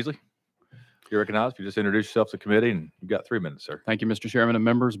 Mr. Easley, you recognize, you just introduce yourself to the committee and you've got 3 minutes, sir. Thank you, Mr. Chairman and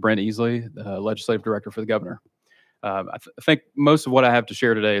members. Brent Easley, Legislative Director for the Governor. I think most of what I have to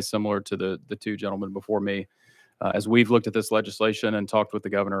share today is similar to the 2 gentlemen before me. As we've looked at this legislation and talked with the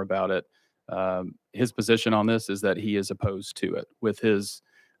governor about it, his position on this is that he is opposed to it, with his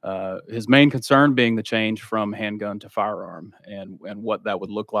main concern being the change from handgun to firearm and what that would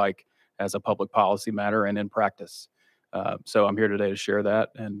look like as a public policy matter and in practice. So I'm here today to share that,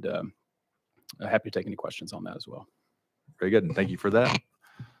 and happy to take any questions on that as well. Very good, and thank you for that.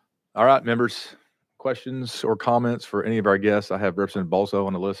 All right, members, questions or comments for any of our guests? I have Representative Balso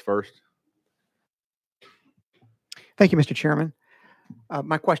on the list first. Thank you, Mr. Chairman.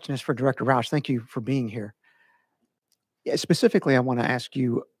 My question is for Director Roush. Thank you for being here. Yeah, specifically, I want to ask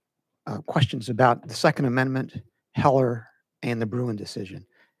you questions about the Second Amendment, Heller, and the Bruen decision,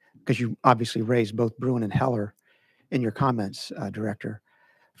 because you obviously raised both Bruen and Heller in your comments, Director.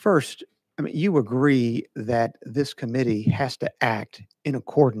 First, I mean, you agree that this committee has to act in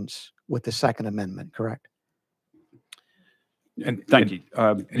accordance with the Second Amendment, correct? And thank you.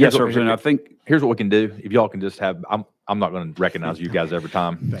 Yes, Representative. I think here's what we can do. If y'all can just have, I'm not going to recognize you guys every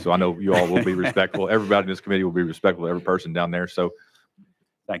time, so I know you all will be respectful. Everybody in this committee will be respectful of every person down there. So,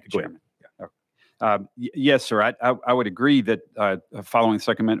 thank you, Chairman. Yes, sir. I would agree that following the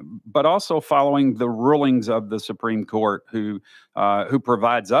Second Amendment, but also following the rulings of the Supreme Court, who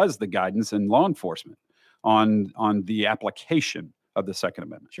provides us the guidance in law enforcement on the application of the Second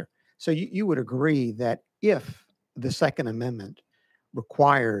Amendment. Sure. So you would agree that if the Second Amendment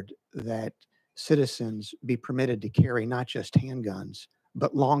required that citizens be permitted to carry not just handguns,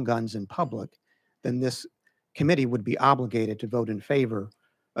 but long guns in public, then this committee would be obligated to vote in favor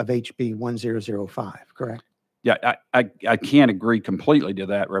of HB 1005, correct? Yeah, I can't agree completely to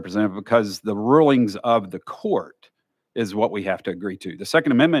that, Representative, because the rulings of the court is what we have to agree to. The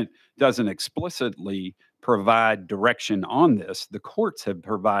Second Amendment doesn't explicitly provide direction on this. The courts have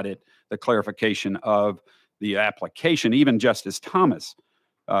provided the clarification of the application. Even Justice Thomas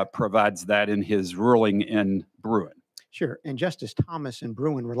provides that in his ruling in Bruen. Sure. And Justice Thomas and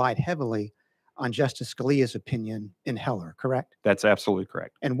Bruen relied heavily on Justice Scalia's opinion in Heller, correct? That's absolutely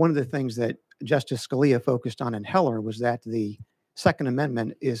correct. And one of the things that Justice Scalia focused on in Heller was that the Second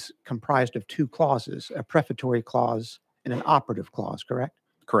Amendment is comprised of 2 clauses, a prefatory clause and an operative clause, correct?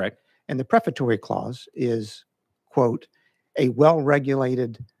 Correct. And the prefatory clause is, quote, a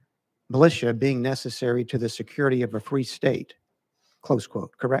well-regulated militia being necessary to the security of a free state, close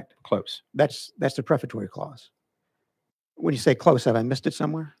quote, correct? Close. That's the prefatory clause. When you say close, have I missed it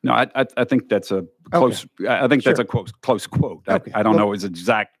somewhere? No, I think that's a close, I think that's Sure. a close quote. Okay. I don't Well- know its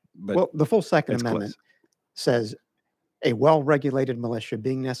exact, but Well, the full Second it's close. Amendment says a well-regulated militia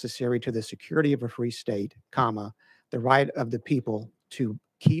being necessary to the security of a free state, comma, the right of the people to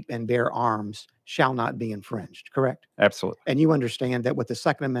keep and bear arms shall not be infringed, correct? Absolutely. And you understand that what the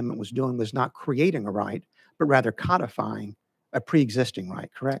Second Amendment was doing was not creating a right, but rather codifying a pre-existing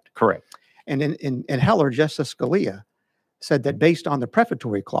right, correct? Correct. And in Heller, Justice Scalia said that based on the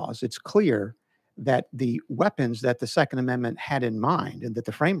prefatory clause, it's clear that the weapons that the Second Amendment had in mind and that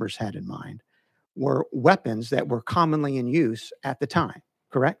the framers had in mind were weapons that were commonly in use at the time,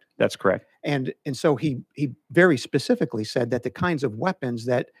 correct? That's correct. And so he very specifically said that the kinds of weapons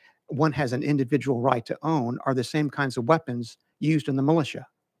that one has an individual right to own are the same kinds of weapons used in the militia,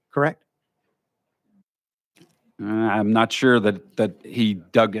 correct? I'm not sure that he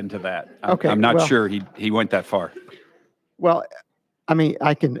dug into that. Okay, I'm not well- sure he went that far. Well, I mean,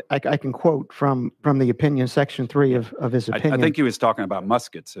 I can quote from the opinion, section 3 of his I opinion. think he was talking about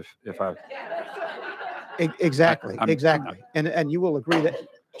muskets. If I Exactly, I'm- exactly. And you will agree that,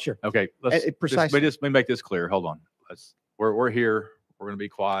 sure. Okay, let's precisely. let me make this clear. Hold on. We're here. We're going to be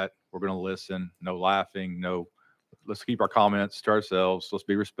quiet. We're going to listen. No laughing. No. Let's keep our comments to ourselves. Let's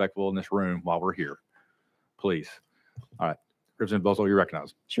be respectful in this room while we're here, please. All right, Representative Bozo, you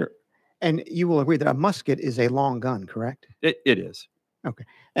recognize. Sure. And you will agree that a musket is a long gun, correct? It is. Okay.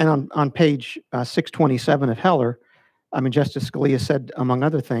 And on page 627 of Heller, I mean, Justice Scalia said, among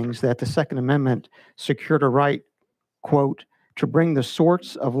other things, that the Second Amendment secured a right, quote, to bring the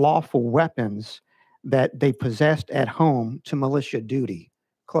sorts of lawful weapons that they possessed at home to militia duty,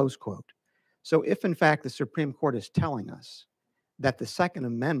 close quote. So if in fact the Supreme Court is telling us that the Second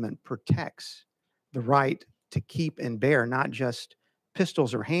Amendment protects the right to keep and bear not just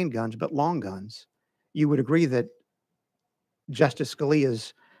pistols or handguns, but long guns, you would agree that Justice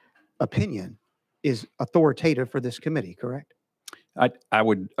Scalia's opinion is authoritative for this committee, correct? I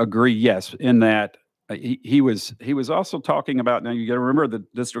would agree, yes, in that he was also talking about, now you got to remember the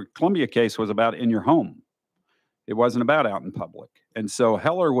District of Columbia case was about in your home. It wasn't about out in public. And so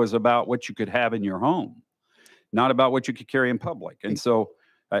Heller was about what you could have in your home, not about what you could carry in public. And so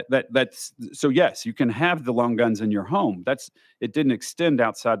so yes, you can have the long guns in your home. It didn't extend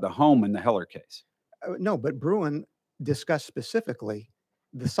outside the home in the Heller case. No, but Bruin discussed specifically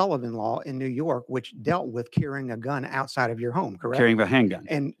the Sullivan Law in New York, which dealt with carrying a gun outside of your home, correct? Carrying a handgun.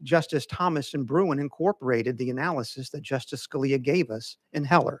 And Justice Thomas and Bruin incorporated the analysis that Justice Scalia gave us in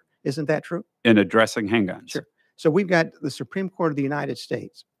Heller. Isn't that true? In addressing handguns. Sure. So we've got the Supreme Court of the United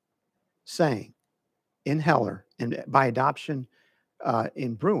States saying in Heller and by adoption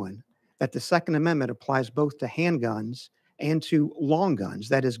in Bruin that the Second Amendment applies both to handguns and to long guns,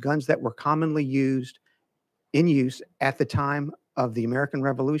 that is, guns that were commonly in use at the time of the American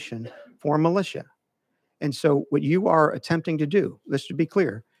Revolution for militia. And so what you are attempting to do, let's be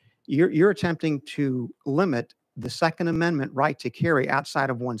clear, you're attempting to limit the Second Amendment right to carry outside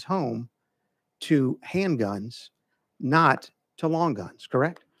of one's home to handguns, not to long guns,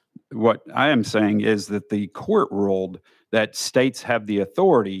 correct? What I am saying is that the court ruled that states have the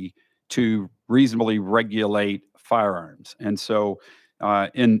authority to reasonably regulate firearms. And so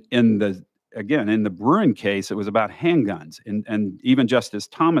in the Bruin case, it was about handguns. And even Justice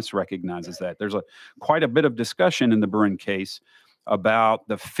Thomas recognizes that. There's quite a bit of discussion in the Bruin case about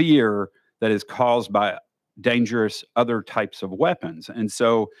the fear that is caused by dangerous other types of weapons. And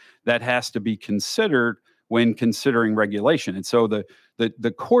so that has to be considered when considering regulation. And so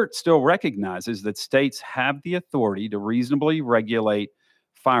the court still recognizes that states have the authority to reasonably regulate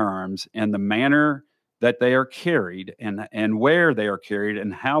firearms and the manner that they are carried and where they are carried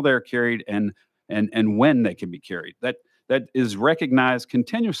and how they're carried and when they can be carried. That is recognized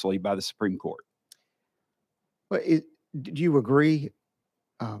continuously by the Supreme Court. But do you agree,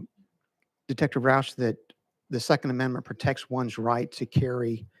 Detective Roush, that the Second Amendment protects one's right to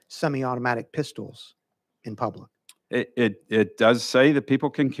carry semi-automatic pistols in public? It does say that people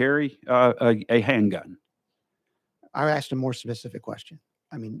can carry a handgun. I asked a more specific question.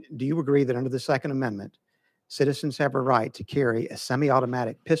 I mean, do you agree that under the Second Amendment, citizens have a right to carry a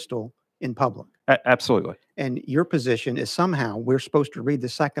semi-automatic pistol in public? Absolutely. And your position is somehow we're supposed to read the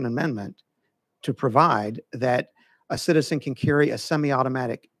Second Amendment to provide that a citizen can carry a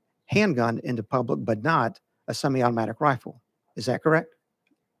semi-automatic handgun into public, but not a semi-automatic rifle. Is that correct?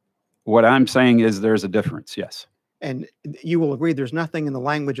 What I'm saying is there's a difference, yes. And you will agree there's nothing in the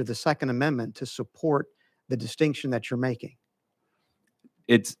language of the Second Amendment to support the distinction that you're making.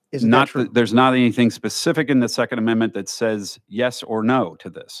 It's Isn't that not, true? there's not anything specific in the Second Amendment that says yes or no to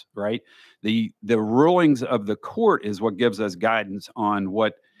this, right? The rulings of the court is what gives us guidance on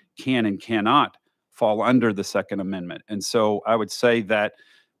what can and cannot fall under the Second Amendment. And so I would say that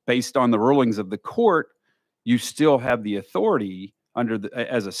based on the rulings of the court, you still have the authority under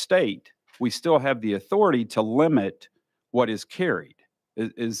as a state, we still have the authority to limit what is carried.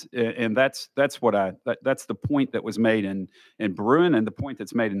 And that's that's the point that was made in Bruin and the point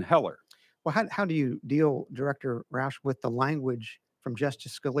that's made in Heller. Well, how do you deal, Director Roush, with the language from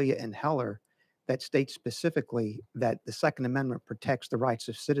Justice Scalia and Heller that states specifically that the Second Amendment protects the rights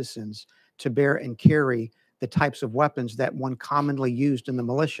of citizens to bear and carry the types of weapons that one commonly used in the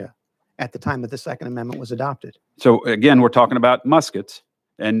militia at the time that the Second Amendment was adopted? So again, we're talking about muskets.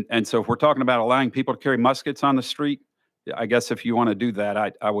 And so if we're talking about allowing people to carry muskets on the street, I guess if you want to do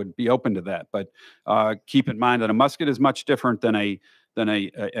that, I would be open to that. But keep in mind that a musket is much different than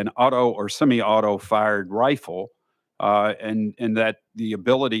an auto or semi-auto fired rifle, and that the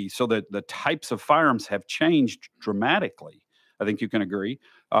ability, so that the types of firearms have changed dramatically. I think you can agree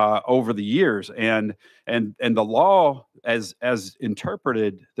over the years, and the law as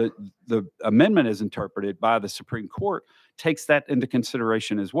interpreted, the amendment as interpreted by the Supreme Court takes that into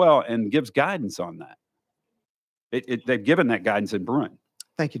consideration as well and gives guidance on that. They've given that guidance in Bruin.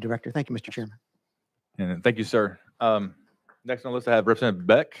 Thank you, Director. Thank you, Mr. Chairman. And thank you, sir. Next on the list, I have Representative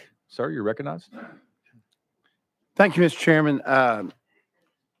Beck. Sir, you're recognized. Thank you, Mr. Chairman.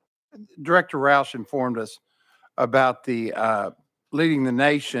 Director Roush informed us about the leading the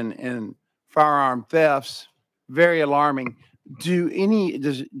nation in firearm thefts. Very alarming.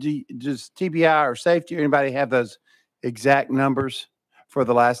 Does TBI or safety or anybody have those exact numbers for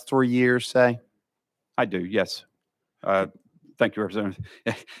the last 3 years, say? I do, yes. Thank you, Representative.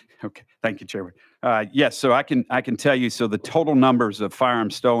 Okay, thank you, Chairman. Yes, so I can tell you, so the total numbers of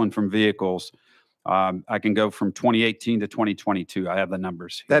firearms stolen from vehicles, I can go from 2018 to 2022. I have the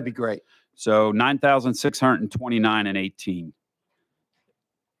numbers here. That'd be great. So 9,629 in 18,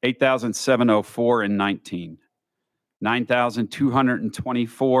 8,704 in 19,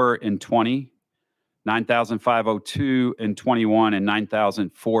 9,224 in 20, 9,502 in 21, and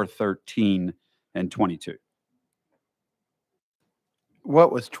 9,413 and 22.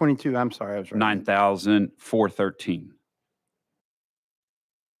 What was 22? I'm sorry, I was right. 9,413.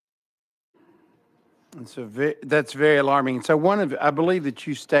 And so that's very alarming. So I believe that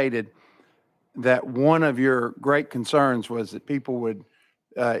you stated that one of your great concerns was that people would,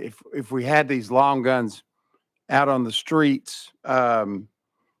 if we had these long guns out on the streets, they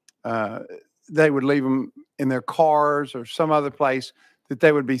would leave them in their cars or some other place, that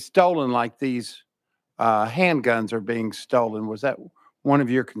they would be stolen like these handguns are being stolen. Was that one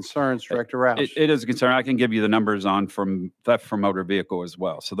of your concerns, Director Roush? It is a concern. I can give you the numbers on from theft from motor vehicle as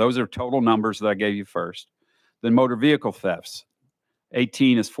well. So those are total numbers that I gave you first. Then motor vehicle thefts.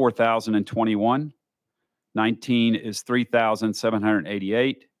 18 is 4,021. 19 is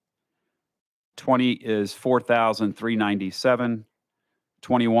 3,788. 20 is 4,397.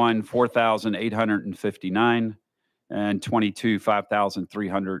 21, 4,859. And 22,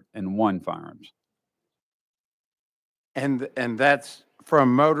 5,301 firearms. And that's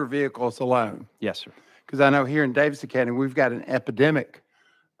from motor vehicles alone? Yes, sir. Because I know here in Davidson County, we've got an epidemic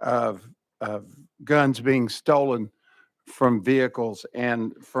of guns being stolen from vehicles.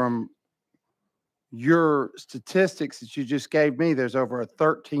 And from your statistics that you just gave me, there's over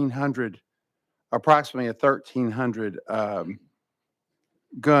approximately a 1,300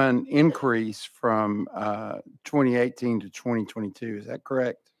 gun increase from 2018 to 2022. Is that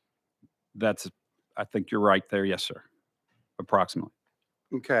correct? I think you're right there. Yes, sir. Approximately.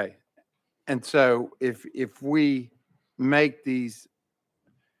 Okay. And so if we make these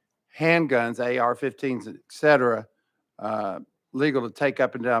handguns, AR-15s, et cetera, legal to take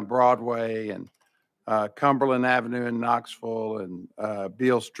up and down Broadway and Cumberland Avenue in Knoxville and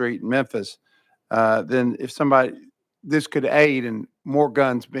Beale Street in Memphis, then this could aid in more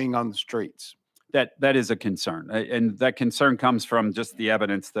guns being on the streets. That is a concern. And that concern comes from just the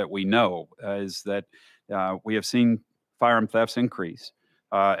evidence that we know, is that we have seen firearm thefts increase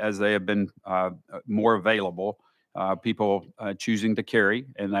as they have been more available. People choosing to carry,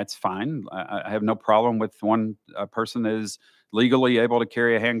 and that's fine. I have no problem with one person that is legally able to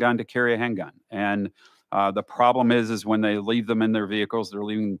carry a handgun. And the problem is when they leave them in their vehicles, they're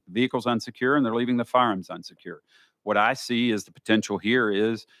leaving vehicles unsecure and they're leaving the firearms unsecure. What I see is the potential here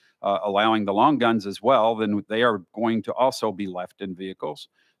is allowing the long guns as well, then they are going to also be left in vehicles,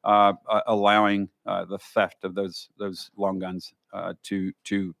 allowing the theft of those long guns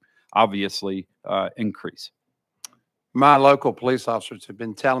to obviously increase. my local police officers have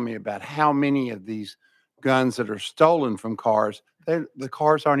been telling me about how many of these guns that are stolen from cars, the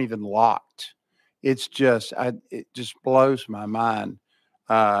cars aren't even locked. It's just, it just blows my mind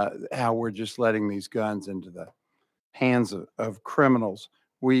how we're just letting these guns into the hands of criminals.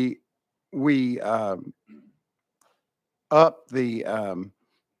 We upped the,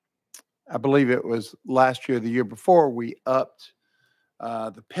 I believe it was last year, or the year before, we upped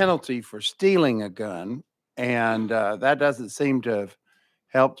the penalty for stealing a gun, and that doesn't seem to have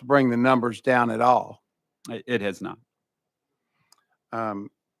helped bring the numbers down at all. It has not.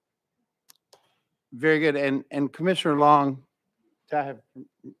 Very good. And Commissioner Long, do I have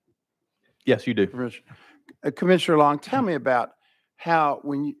Yes, you do. permission? Commissioner Long, tell me about how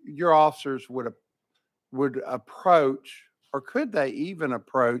when your officers would approach, or could they even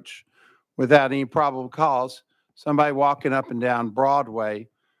approach without any probable cause, somebody walking up and down Broadway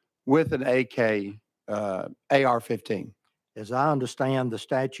with an AK AR-15? As I understand, the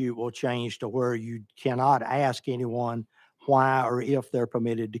statute will change to where you cannot ask anyone why or if they're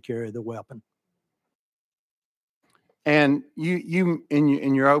permitted to carry the weapon. And you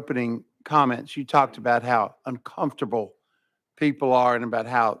in your opening comments, you talked about how uncomfortable people are and about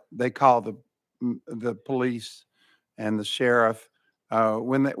how they call the police and the sheriff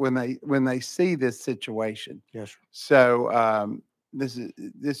when they see this situation. Yes, sir. So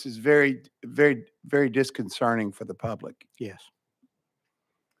this is very, very, very disconcerting for the public. Yes.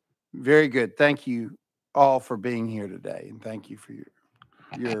 Very good. Thank you all for being here today, and thank you for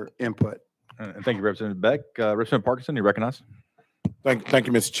your input. And thank you, Representative Beck. Representative Parkinson, you recognize? Thank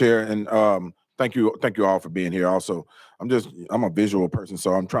you, Mr. Chair, and thank you all for being here. Also, I'm a visual person,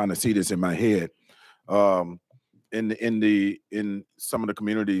 so I'm trying to see this in my head. In some of the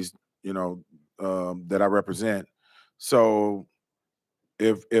communities, that I represent. So,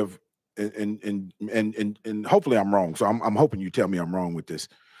 if and hopefully I'm wrong. So I'm hoping you tell me I'm wrong with this.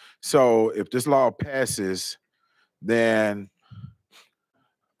 So if this law passes, then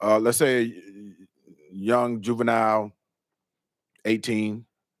let's say a young juvenile, 18,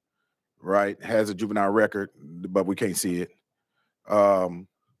 right, has a juvenile record, but we can't see it,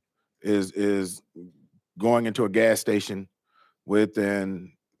 is going into a gas station with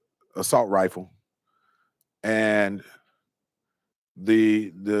an assault rifle, and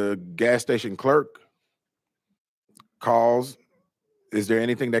the gas station clerk calls. Is there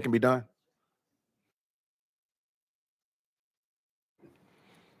anything that can be done?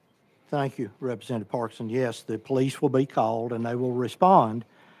 Thank you, Representative Parkinson. Yes, the police will be called and they will respond,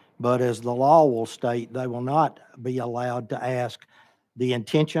 but as the law will state, they will not be allowed to ask the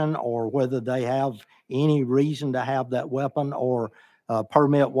intention or whether they have any reason to have that weapon or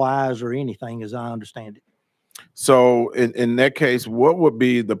permit-wise or anything, as I understand it. So in that case, what would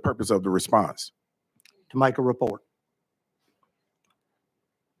be the purpose of the response? To make a report.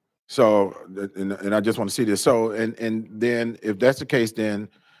 So, and I just want to see this. So, and then if that's the case, then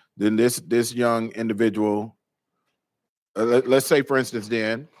this young individual, let's say, for instance,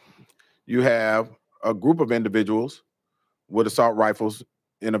 then you have a group of individuals with assault rifles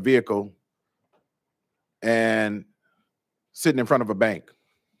in a vehicle and sitting in front of a bank.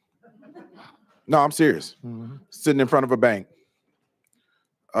 No, I'm serious. Mm-hmm. Sitting in front of a bank.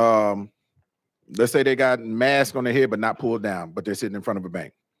 Let's say they got masks on their head but not pulled down, but they're sitting in front of a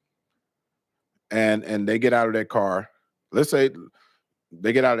bank. And they get out of their car. Let's say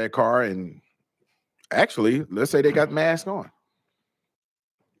they get out of their car and actually, let's say they got masks on.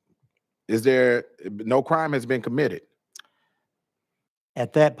 Is there no crime has been committed?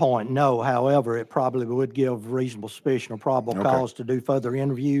 At that point, no. However, it probably would give reasonable suspicion or probable Okay. cause to do further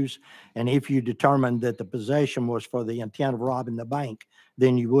interviews. And if you determined that the possession was for the intent of robbing the bank,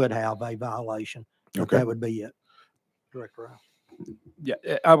 then you would have a violation. But Okay. that would be it. Director Rouse. Yeah,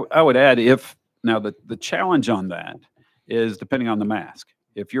 I would add, if now the challenge on that is depending on the mask.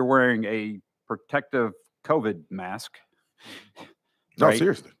 If you're wearing a protective COVID mask, No, right?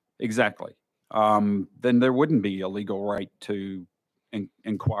 seriously. Exactly. Then there wouldn't be a legal right to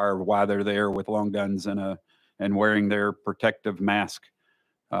inquire why they're there with long guns and wearing their protective mask,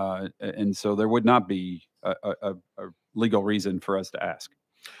 and so there would not be a legal reason for us to ask.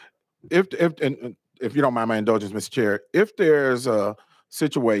 If you don't mind my indulgence, Mr. Chair, if there's a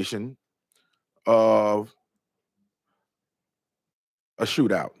situation of a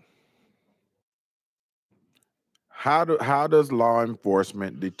shootout, how does law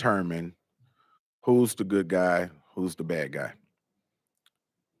enforcement determine who's the good guy, who's the bad guy?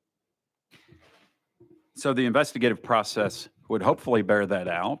 So the investigative process would hopefully bear that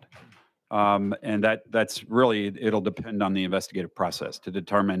out. And that's really, it'll depend on the investigative process to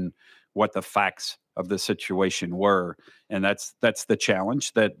determine what the facts of the situation were, and that's the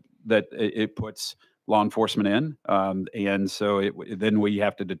challenge that it puts law enforcement in, and so then we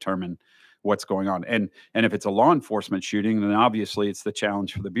have to determine what's going on, and if it's a law enforcement shooting, then obviously it's the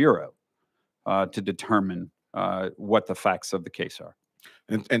challenge for the Bureau to determine what the facts of the case are.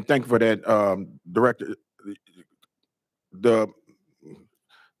 And thank you for that, Director. The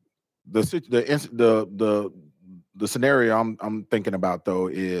scenario I'm thinking about though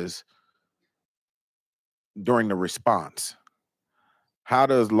is during the response. How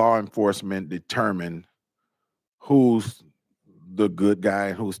does law enforcement determine who's the good guy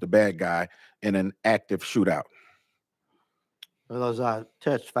and who's the bad guy in an active shootout? Well, as I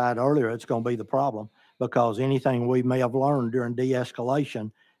testified earlier, it's going to be the problem, because anything we may have learned during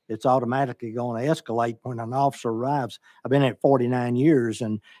de-escalation, it's automatically going to escalate when an officer arrives. I've been at 49 years,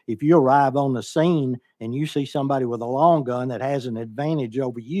 and if you arrive on the scene and you see somebody with a long gun that has an advantage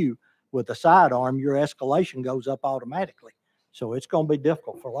over you with a sidearm, your escalation goes up automatically. So it's going to be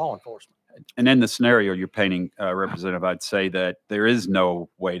difficult for law enforcement. And in the scenario you're painting, Representative, I'd say that there is no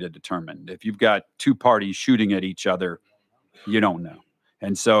way to determine. If you've got two parties shooting at each other, you don't know.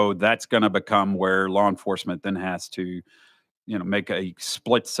 And so that's going to become where law enforcement then has to, make a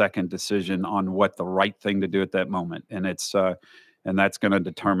split-second decision on what the right thing to do at that moment. And it's and that's going to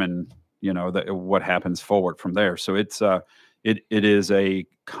determine, what happens forward from there. So it's it is a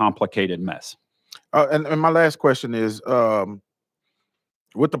complicated mess. And my last question is,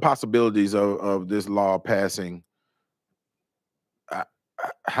 with the possibilities of this law passing,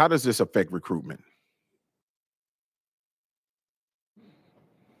 how does this affect recruitment?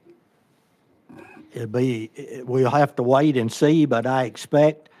 We'll have to wait and see, but I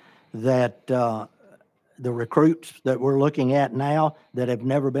expect that the recruits that we're looking at now that have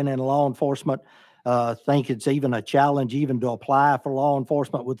never been in law enforcement think it's even a challenge even to apply for law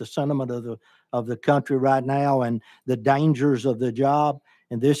enforcement with the sentiment of the country right now and the dangers of the job.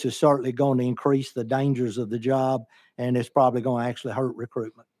 And this is certainly going to increase the dangers of the job, and it's probably going to actually hurt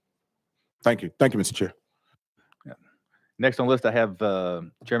recruitment. Thank you. Thank you, Mr. Chair. Yeah. Next on the list, I have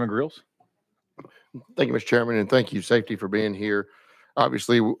Chairman Grills. Thank you, Mr. Chairman, and thank you, Safety, for being here.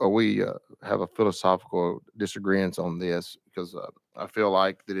 Obviously, we have a philosophical disagreement on this because I feel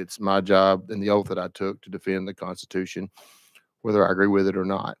like that it's my job and the oath that I took to defend the Constitution, whether I agree with it or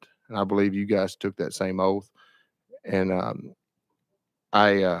not. And I believe you guys took that same oath. And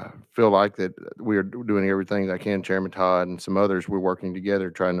I feel like that we are doing everything I can, Chairman Todd and some others, we're working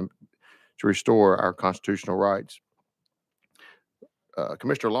together trying to restore our constitutional rights.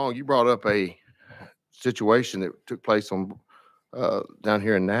 Commissioner Long, you brought up a situation that took place on down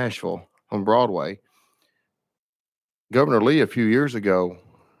here in Nashville on Broadway. Governor Lee, a few years ago,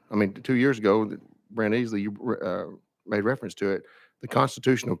 2 years ago, Brent Easley, you made reference to it, the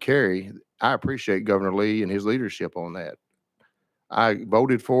constitutional carry. I appreciate Governor Lee and his leadership on that. I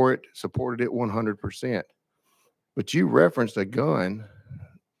voted for it, supported it 100%. But you referenced a gun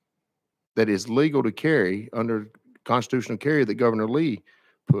that is legal to carry under constitutional carry that Governor Lee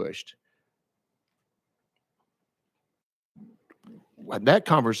pushed. That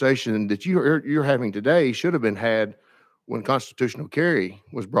conversation that you're having today should have been had when constitutional carry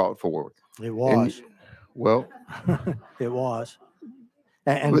was brought forward. It was. Well, it was.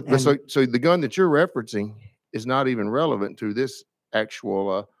 So the gun that you're referencing is not even relevant to this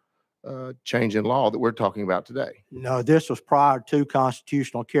actual change in law that we're talking about today. No, this was prior to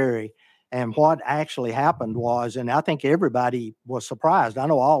constitutional carry. And what actually happened was, and I think everybody was surprised, I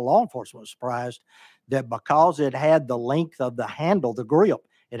know all law enforcement was surprised, that because it had the length of the handle, the grip,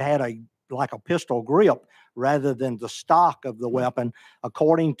 it had like a pistol grip rather than the stock of the weapon,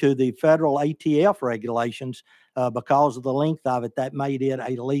 according to the federal ATF regulations, because of the length of it, that made it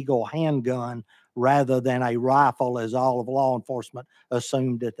a legal handgun rather than a rifle, as all of law enforcement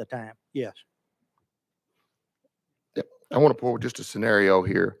assumed at the time. Yes. Yeah. I want to pull just a scenario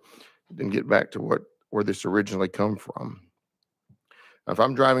here and get back to where this originally come from. If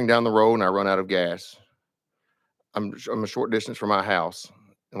I'm driving down the road and I run out of gas, I'm a short distance from my house,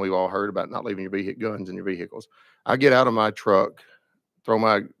 and we've all heard about not leaving your guns in your vehicles. I get out of my truck, throw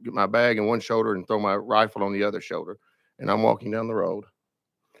my bag in one shoulder and throw my rifle on the other shoulder, and I'm walking down the road.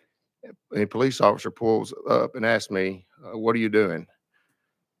 A police officer pulls up and asks me, what are you doing?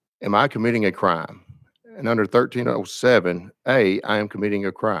 Am I committing a crime? And under 1307A, I am committing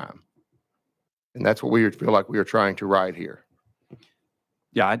a crime. And that's what we feel like we are trying to write here.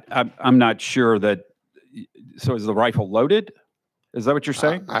 Yeah, I'm not sure that. So is the rifle loaded? Is that what you're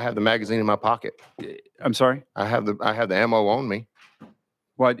saying? I have the magazine in my pocket. I'm sorry? I have the ammo on me.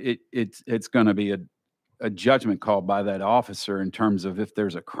 Well, it's going to be a judgment call by that officer in terms of if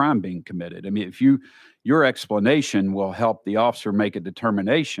there's a crime being committed. I mean, if your explanation will help the officer make a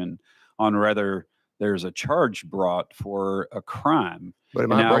determination on whether there's a charge brought for a crime. But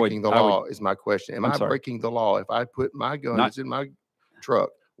am And I would- breaking the law is my question. Am I'm I sorry. breaking the law if I put my gun Not- that's in my truck,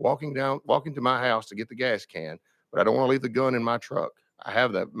 walking to my house to get the gas can, but I don't want to leave the gun in my truck. I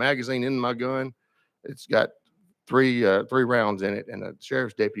have the magazine in my gun. It's got three rounds in it, and the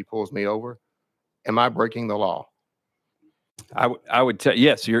sheriff's deputy pulls me over. Am I breaking the law? I would tell,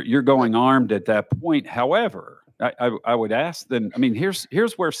 yes, you're going armed at that point. However, I would ask then, I mean,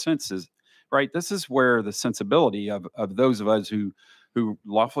 here's where sense is, right? This is where the sensibility of those of us who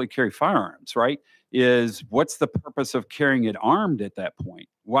lawfully carry firearms, right, is what's the purpose of carrying it armed at that point?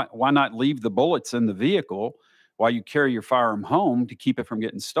 Why not leave the bullets in the vehicle while you carry your firearm home to keep it from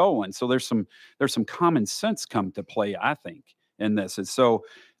getting stolen? So there's some common sense come to play, I think, in this. And so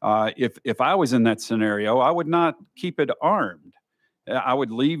if I was in that scenario, I would not keep it armed. I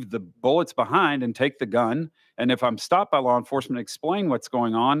would leave the bullets behind and take the gun. And if I'm stopped by law enforcement, explain what's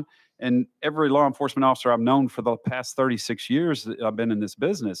going on. And every law enforcement officer I've known for the past 36 years that I've been in this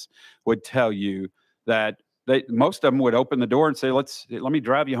business would tell you that most of them would open the door and say, let me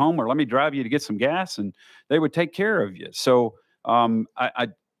drive you home, or let me drive you to get some gas, and they would take care of you. So I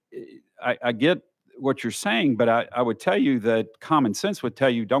get what you're saying, but I would tell you that common sense would tell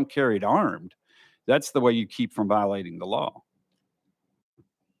you don't carry it armed. That's the way you keep from violating the law.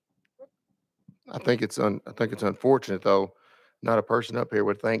 I think it's unfortunate, though. Not a person up here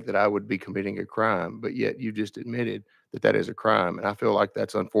would think that I would be committing a crime, but yet you just admitted that that is a crime, and I feel like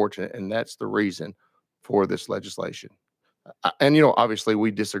that's unfortunate, and that's the reason for this legislation. And obviously we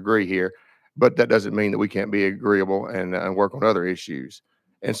disagree here, but that doesn't mean that we can't be agreeable and work on other issues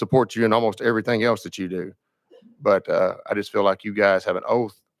and support you in almost everything else that you do. But I just feel like you guys have an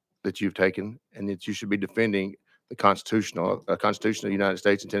oath that you've taken, and that you should be defending the Constitution of the United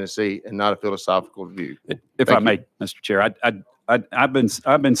States and Tennessee, and not a philosophical view. If I may, Mr. Chair, I've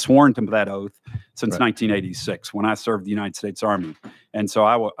been sworn to that oath since 1986 when I served the United States Army, and so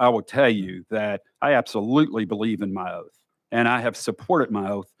I will tell you that I absolutely believe in my oath, and I have supported my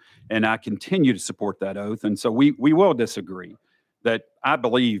oath, and I continue to support that oath. And so we will disagree. That I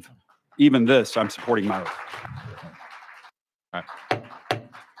believe even this, I'm supporting my oath. All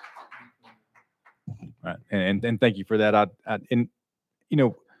right. And thank you for that.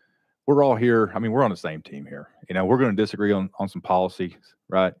 We're all here. I mean, we're on the same team here. We're going to disagree on some policies,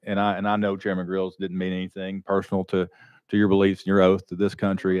 right? And I know Chairman Grills didn't mean anything personal to your beliefs and your oath to this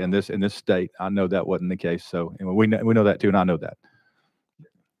country and this state. I know that wasn't the case. So we know that too, and I know that.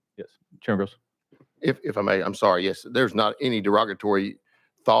 Yes, Chairman Grills. If I may, I'm sorry. Yes, there's not any derogatory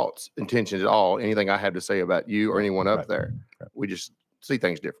thoughts, intentions at all. Anything I have to say about you or anyone up there. We just see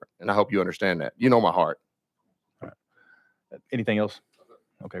things different, and I hope you understand that. You know my heart. All right. Anything else?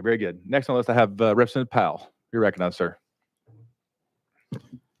 Okay, very good. Next on the list, I have Representative Powell. You're recognized, sir.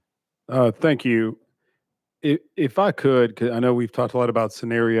 Thank you. If I could, 'cause I know we've talked a lot about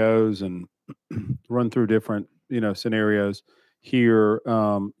scenarios and run through different, scenarios here.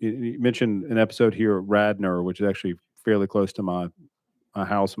 You mentioned an episode here at Radnor, which is actually fairly close to my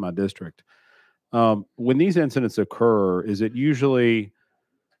house and my district. When these incidents occur, is it usually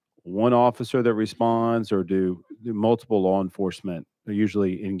one officer that responds, or do multiple law enforcement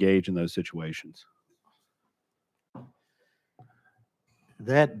usually engage in those situations?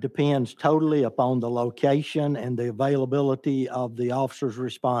 That depends totally upon the location and the availability of the officers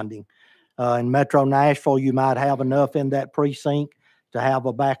responding. In Metro Nashville, you might have enough in that precinct to have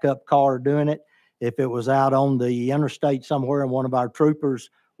a backup car doing it. If it was out on the interstate somewhere and one of our troopers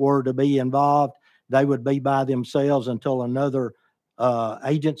were to be involved, they would be by themselves until another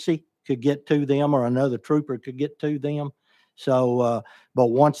agency could get to them or another trooper could get to them. So, but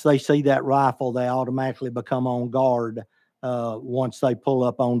once they see that rifle, they automatically become on guard once they pull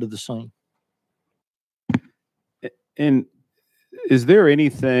up onto the scene. And is there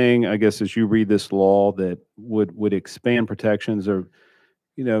anything, I guess, as you read this law that would expand protections, or,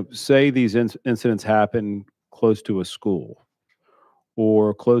 say these incidents happen close to a school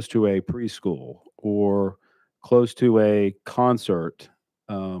or close to a preschool or close to a concert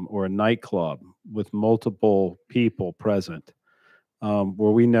or a nightclub with multiple people present,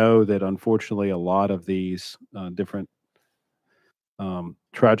 where we know that unfortunately a lot of these different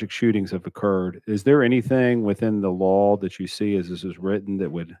tragic shootings have occurred. Is there anything within the law that you see as this is written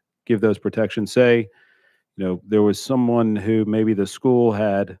that would give those protections? Say, there was someone who maybe the school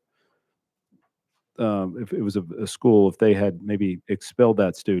had, if it was a school, if they had maybe expelled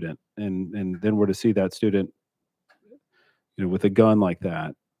that student and then were to see that student, with a gun like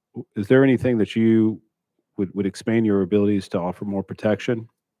that, is there anything that you would expand your abilities to offer more protection.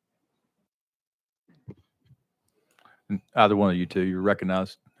 Either one of you two, you're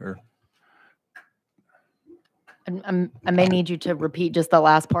recognized. Or I may need you to repeat just the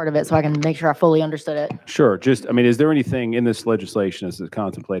last part of it so I can make sure I fully understood it. Sure. Just, I mean, is there anything in this legislation as it's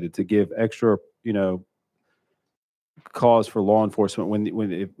contemplated to give extra, cause for law enforcement when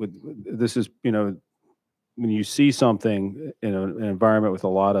this is, when you see something in an environment with a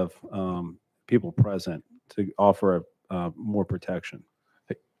lot of people present to offer more protection?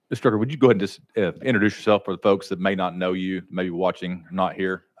 Mr. Strucker, would you go ahead and just introduce yourself for the folks that may not know you, maybe watching, not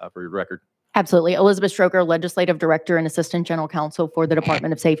here, for your record? Absolutely. Elizabeth Stroker, Legislative Director and Assistant General Counsel for the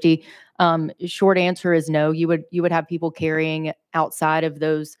Department of Safety. Short answer is no. You would have people carrying outside of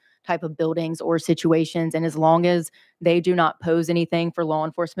those type of buildings or situations, and as long as they do not pose anything for law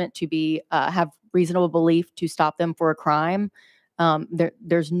enforcement to be have reasonable belief to stop them for a crime,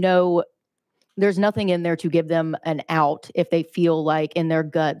 there's nothing in there to give them an out if they feel like in their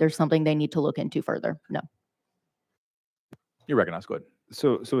gut there's something they need to look into further. No. You recognize, go ahead.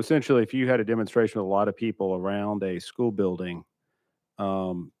 So essentially, if you had a demonstration with a lot of people around a school building,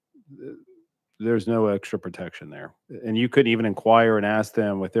 there's no extra protection there. And you couldn't even inquire and ask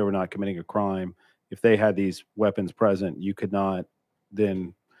them if they were not committing a crime. If they had these weapons present, you could not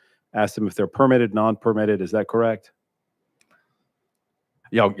then ask them if they're permitted, non-permitted. Is that correct?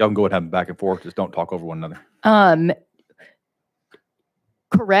 Y'all can go ahead and have them back and forth. Just don't talk over one another.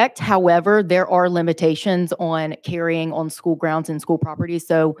 Correct. However, there are limitations on carrying on school grounds and school properties.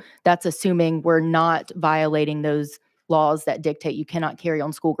 So that's assuming we're not violating those laws that dictate you cannot carry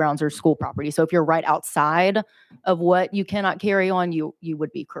on school grounds or school property. So if you're right outside of what you cannot carry on, you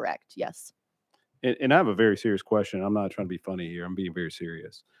would be correct. Yes. And I have a very serious question. I'm not trying to be funny here. I'm being very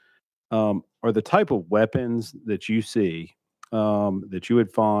serious. Are the type of weapons that you see that you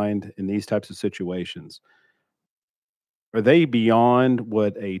would find in these types of situations, are they beyond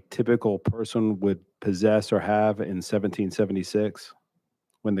what a typical person would possess or have in 1776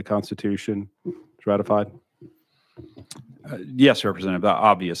 when the Constitution was ratified? Yes, Representative.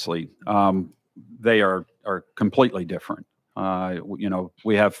 Obviously, they are completely different.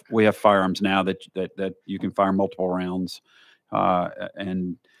 We have firearms now that you can fire multiple rounds,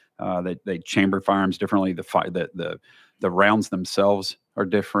 and they chamber firearms differently. The rounds themselves are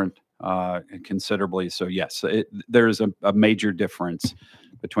different considerably. So yes, there is a major difference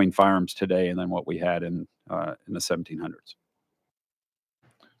between firearms today and then what we had in the 1700s.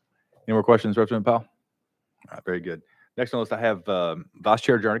 Any more questions, Representative Powell? All right, very good. Next on the list, I have Vice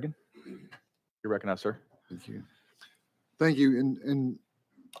Chair Jernigan. You're recognized, sir. Thank you. Thank you. And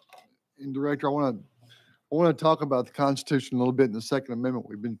Director, I want to talk about the Constitution a little bit in the Second Amendment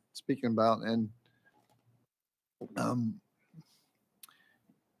we've been speaking about. And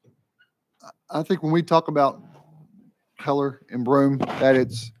I think when we talk about Heller and Broome, that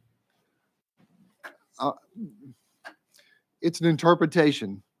it's an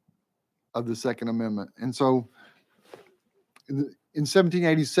interpretation of the Second Amendment. And so in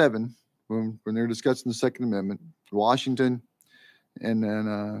 1787, when they were discussing the Second Amendment, Washington and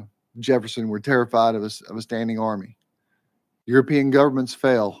then Jefferson were terrified of a standing army. European governments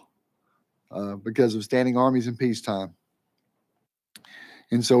fail because of standing armies in peacetime.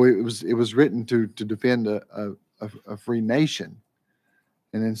 And so it was written to defend a free nation.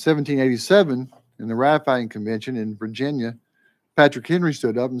 And in 1787, in the ratifying convention in Virginia, Patrick Henry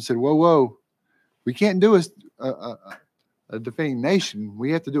stood up and said, whoa, we can't do a defending nation.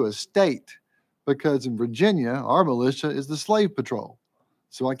 We have to do a state, because in Virginia, our militia is the slave patrol.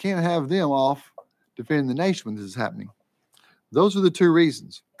 So I can't have them off defending the nation when this is happening. Those are the two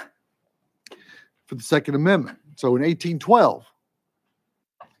reasons for the Second Amendment. So in 1812,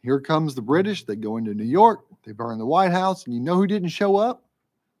 here comes the British. They go into New York. They burn the White House. And you know who didn't show up?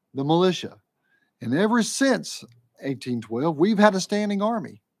 The militia. And ever since 1812, we've had a standing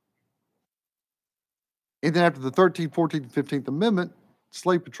army. And then after the 13th, 14th, 15th Amendment,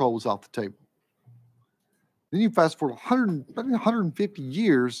 slave patrol was off the table. Then you fast forward 150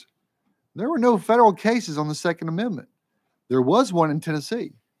 years, there were no federal cases on the Second Amendment. There was one in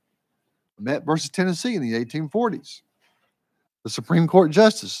Tennessee, Met versus Tennessee in the 1840s. The Supreme Court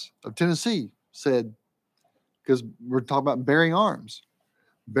Justice of Tennessee said, because we're talking about bearing arms.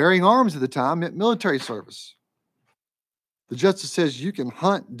 Bearing arms at the time meant military service. The justice says you can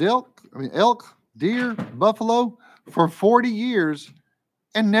hunt elk, deer, buffalo for 40 years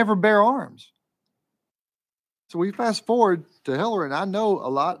and never bear arms. So we fast forward to Heller, and I know a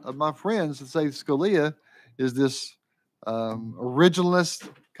lot of my friends that say Scalia is this originalist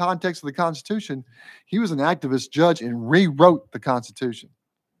context of the Constitution. He was an activist judge and rewrote the Constitution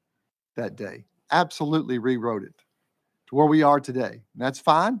that day absolutely rewrote it to where we are today. And that's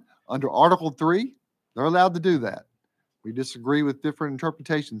fine. Under Article 3, they're allowed to do that. We disagree with different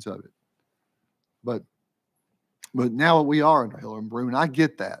interpretations of it. But now we are under Hillenbrand, and I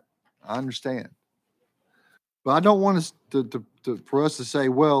get that. I understand. But I don't want us for us to say,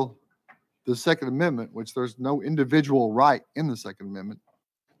 well, the Second Amendment, which there's no individual right in the Second Amendment,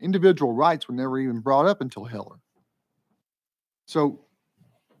 individual rights were never even brought up until Heller. So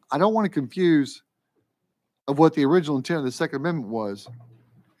I don't want to confuse of what the original intent of the Second Amendment was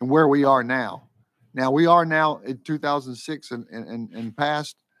and where we are now. Now we are now in 2006 and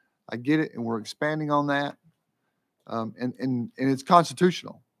past. I get it, and we're expanding on that, and it's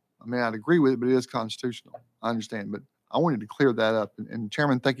constitutional. I mean, I'd agree with it, but it is constitutional. I understand, but I wanted to clear that up. And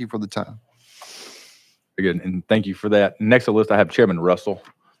Chairman, thank you for the time. Very good, and thank you for that. Next on the list, I have Chairman Russell.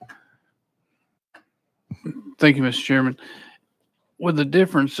 Thank you, Mr. Chairman. With the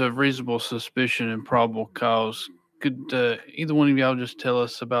difference of reasonable suspicion and probable cause, could either one of y'all just tell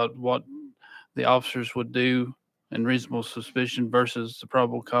us about what the officers would do in reasonable suspicion versus the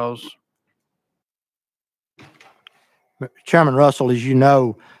probable cause? Chairman Russell, as you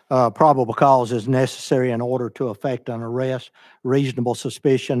know, probable cause is necessary in order to effect an arrest. Reasonable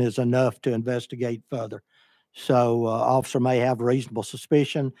suspicion is enough to investigate further. So officer may have reasonable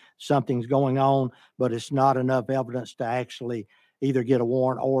suspicion something's going on, but it's not enough evidence to actually either get a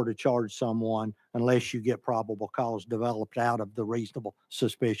warrant or to charge someone unless you get probable cause developed out of the reasonable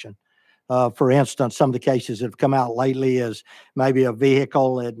suspicion. For instance, some of the cases that have come out lately is maybe a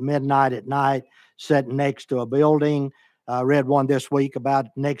vehicle at midnight at night sitting next to a building. I read one this week about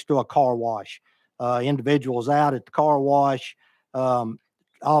next to a car wash. Individuals out at the car wash.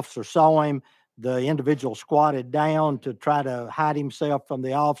 Officer saw him. The individual squatted down to try to hide himself from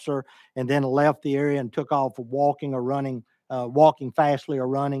the officer and then left the area and took off walking or running, walking fastly or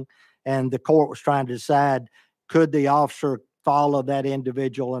running. And the court was trying to decide, could the officer follow that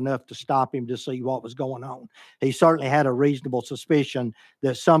individual enough to stop him to see what was going on? He certainly had a reasonable suspicion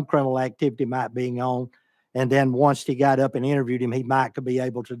that some criminal activity might be going on. And then once he got up and interviewed him, he might be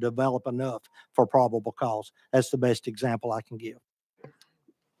able to develop enough for probable cause. That's the best example I can give.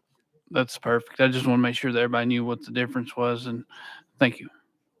 That's perfect. I just want to make sure that everybody knew what the difference was, and thank you.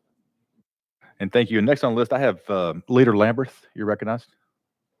 And thank you. And next on the list, I have Leader Lamberth. You're recognized.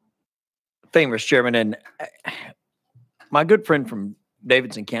 Thank you, Mr. Chairman. And my good friend from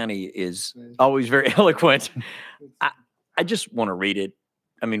Davidson County is always very eloquent. I just want to read it.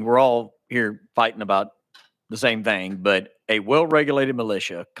 I mean, we're all here fighting about the same thing, but a well-regulated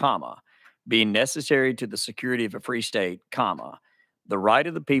militia, comma, being necessary to the security of a free state, comma, the right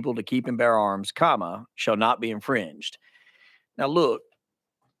of the people to keep and bear arms, comma, shall not be infringed. Now, look,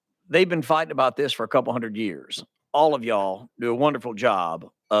 they've been fighting about this for a couple hundred years. All of y'all do a wonderful job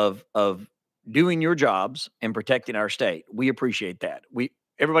of doing your jobs and protecting our state. We appreciate that.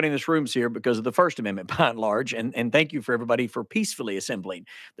 Everybody in this room is here because of the First Amendment by and large, and thank you for everybody for peacefully assembling.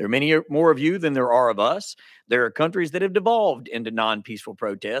 There are many more of you than there are of us. There are countries that have devolved into non-peaceful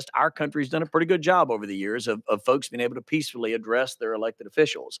protest. Our country's done a pretty good job over the years of folks being able to peacefully address their elected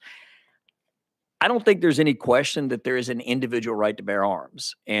officials. I don't think there's any question that there is an individual right to bear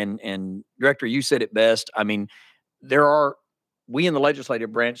arms. And Director, you said it best. I mean, we in the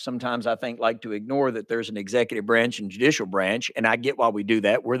legislative branch sometimes, I think, like to ignore that there's an executive branch and judicial branch, and I get why we do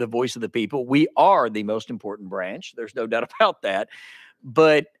that. We're the voice of the people. We are the most important branch. There's no doubt about that.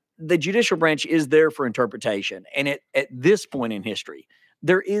 But the judicial branch is there for interpretation. And at this point in history,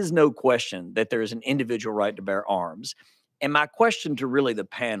 there is no question that there is an individual right to bear arms. And my question to really the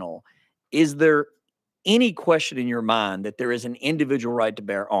panel, is there any question in your mind that there is an individual right to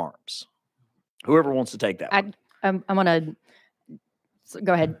bear arms? Whoever wants to take that one. I'm going to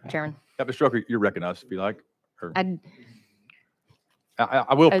go ahead, Chairman. Mr. Stroker, you're recognized if you like. Or...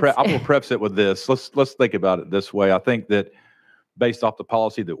 I will preface it with this. Let's think about it this way. I think that based off the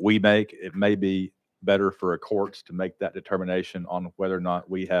policy that we make, it may be better for a courts to make that determination on whether or not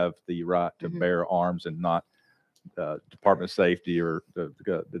we have the right to bear arms and not Department of Safety or the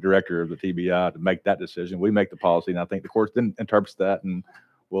director of the TBI to make that decision. We make the policy, and I think the courts then interprets that and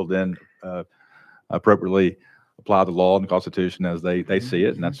will then appropriately apply the law and the Constitution as they see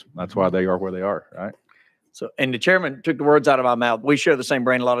it, and that's why they are where they are, right? So, and the chairman took the words out of my mouth. We share the same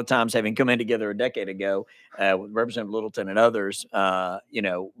brain a lot of times, having come in together a decade ago with Representative Littleton and others,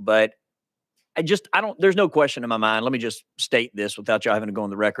 but there's no question in my mind. Let me just state this without y'all having to go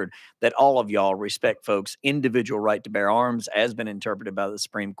on the record, that all of y'all respect folks' individual right to bear arms as been interpreted by the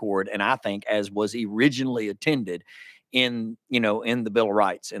Supreme Court. And I think as was originally intended in the Bill of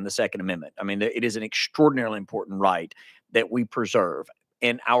Rights in the Second Amendment. I mean, it is an extraordinarily important right that we preserve.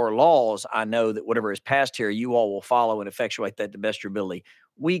 in our laws, I know that whatever is passed here, you all will follow and effectuate that to the best of your ability.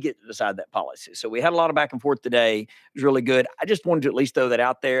 We get to decide that policy. So we had a lot of back and forth today. It was really good. I just wanted to at least throw that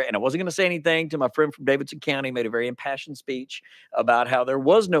out there. And I wasn't going to say anything to my friend from Davidson County, made a very impassioned speech about how there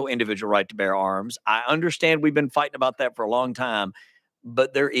was no individual right to bear arms. I understand we've been fighting about that for a long time,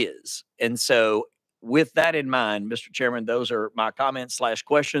 but there is. And so with that in mind, Mr. Chairman, those are my comments /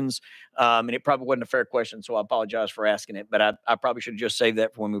 questions. And it probably wasn't a fair question, so I apologize for asking it, but I probably should have just saved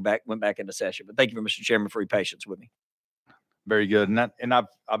that for when we went back into session. But thank you, Mr. Chairman, for your patience with me. Very good. And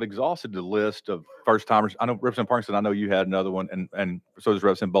I've exhausted the list of first timers. I know Representative Parkinson, I know you had another one, and so does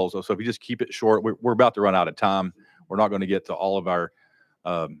Representative Bozo. So if you just keep it short, we're about to run out of time. We're not going to get to all of our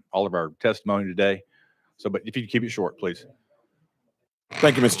testimony today. So, but if you keep it short, please.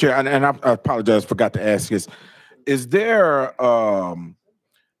 Thank you, Mr. Chair. And I apologize, forgot to ask this. Is there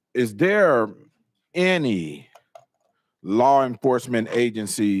any law enforcement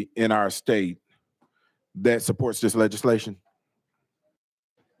agency in our state that supports this legislation?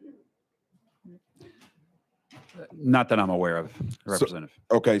 Not that I'm aware of, Representative.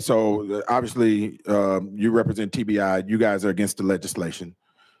 Okay, so obviously you represent TBI. You guys are against the legislation.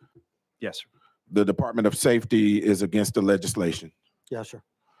 Yes, sir. The Department of Safety is against the legislation. Yes, sir.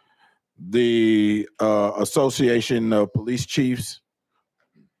 The Association of Police Chiefs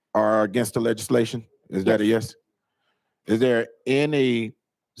are against the legislation. Is that a yes? Is there any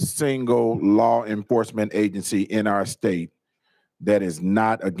single law enforcement agency in our state that is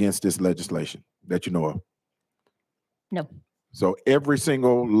not against this legislation that you know of? No. So every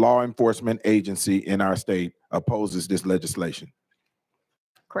single law enforcement agency in our state opposes this legislation.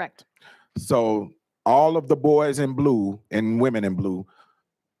 Correct. So all of the boys in blue and women in blue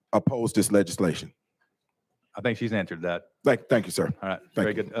oppose this legislation. I think she's answered that. Thank you, sir. All right, Thank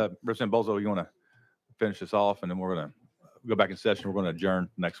very you. good. Representative Bozo, you want to finish this off, and then we're going to go back in session. We're going to adjourn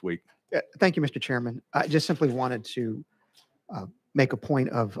next week. Thank you, Mr. Chairman. I just simply wanted to make a point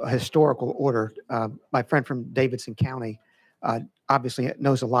of a historical order. My friend from Davidson County obviously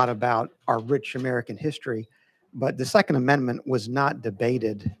knows a lot about our rich American history, but the Second Amendment was not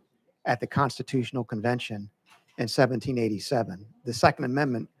debated at the Constitutional Convention in 1787. The Second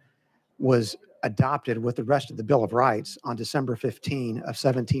Amendment was adopted with the rest of the Bill of Rights on December 15 of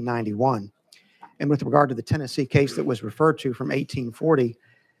 1791. And with regard to the Tennessee case that was referred to from 1840,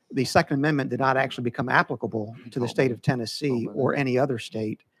 the Second Amendment did not actually become applicable to the state of Tennessee or any other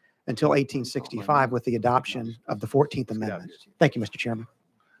state until 1865 with the adoption of the 14th Amendment. Thank you, Mr. Chairman.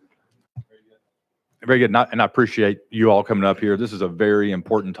 Very good. And I appreciate you all coming up here. This is a very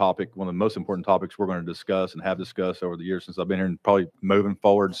important topic, one of the most important topics we're going to discuss and have discussed over the years since I've been here, and probably moving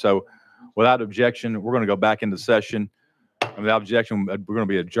forward. So without objection, we're going to go back into session. And without objection, we're going to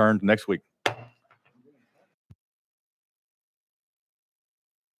be adjourned next week.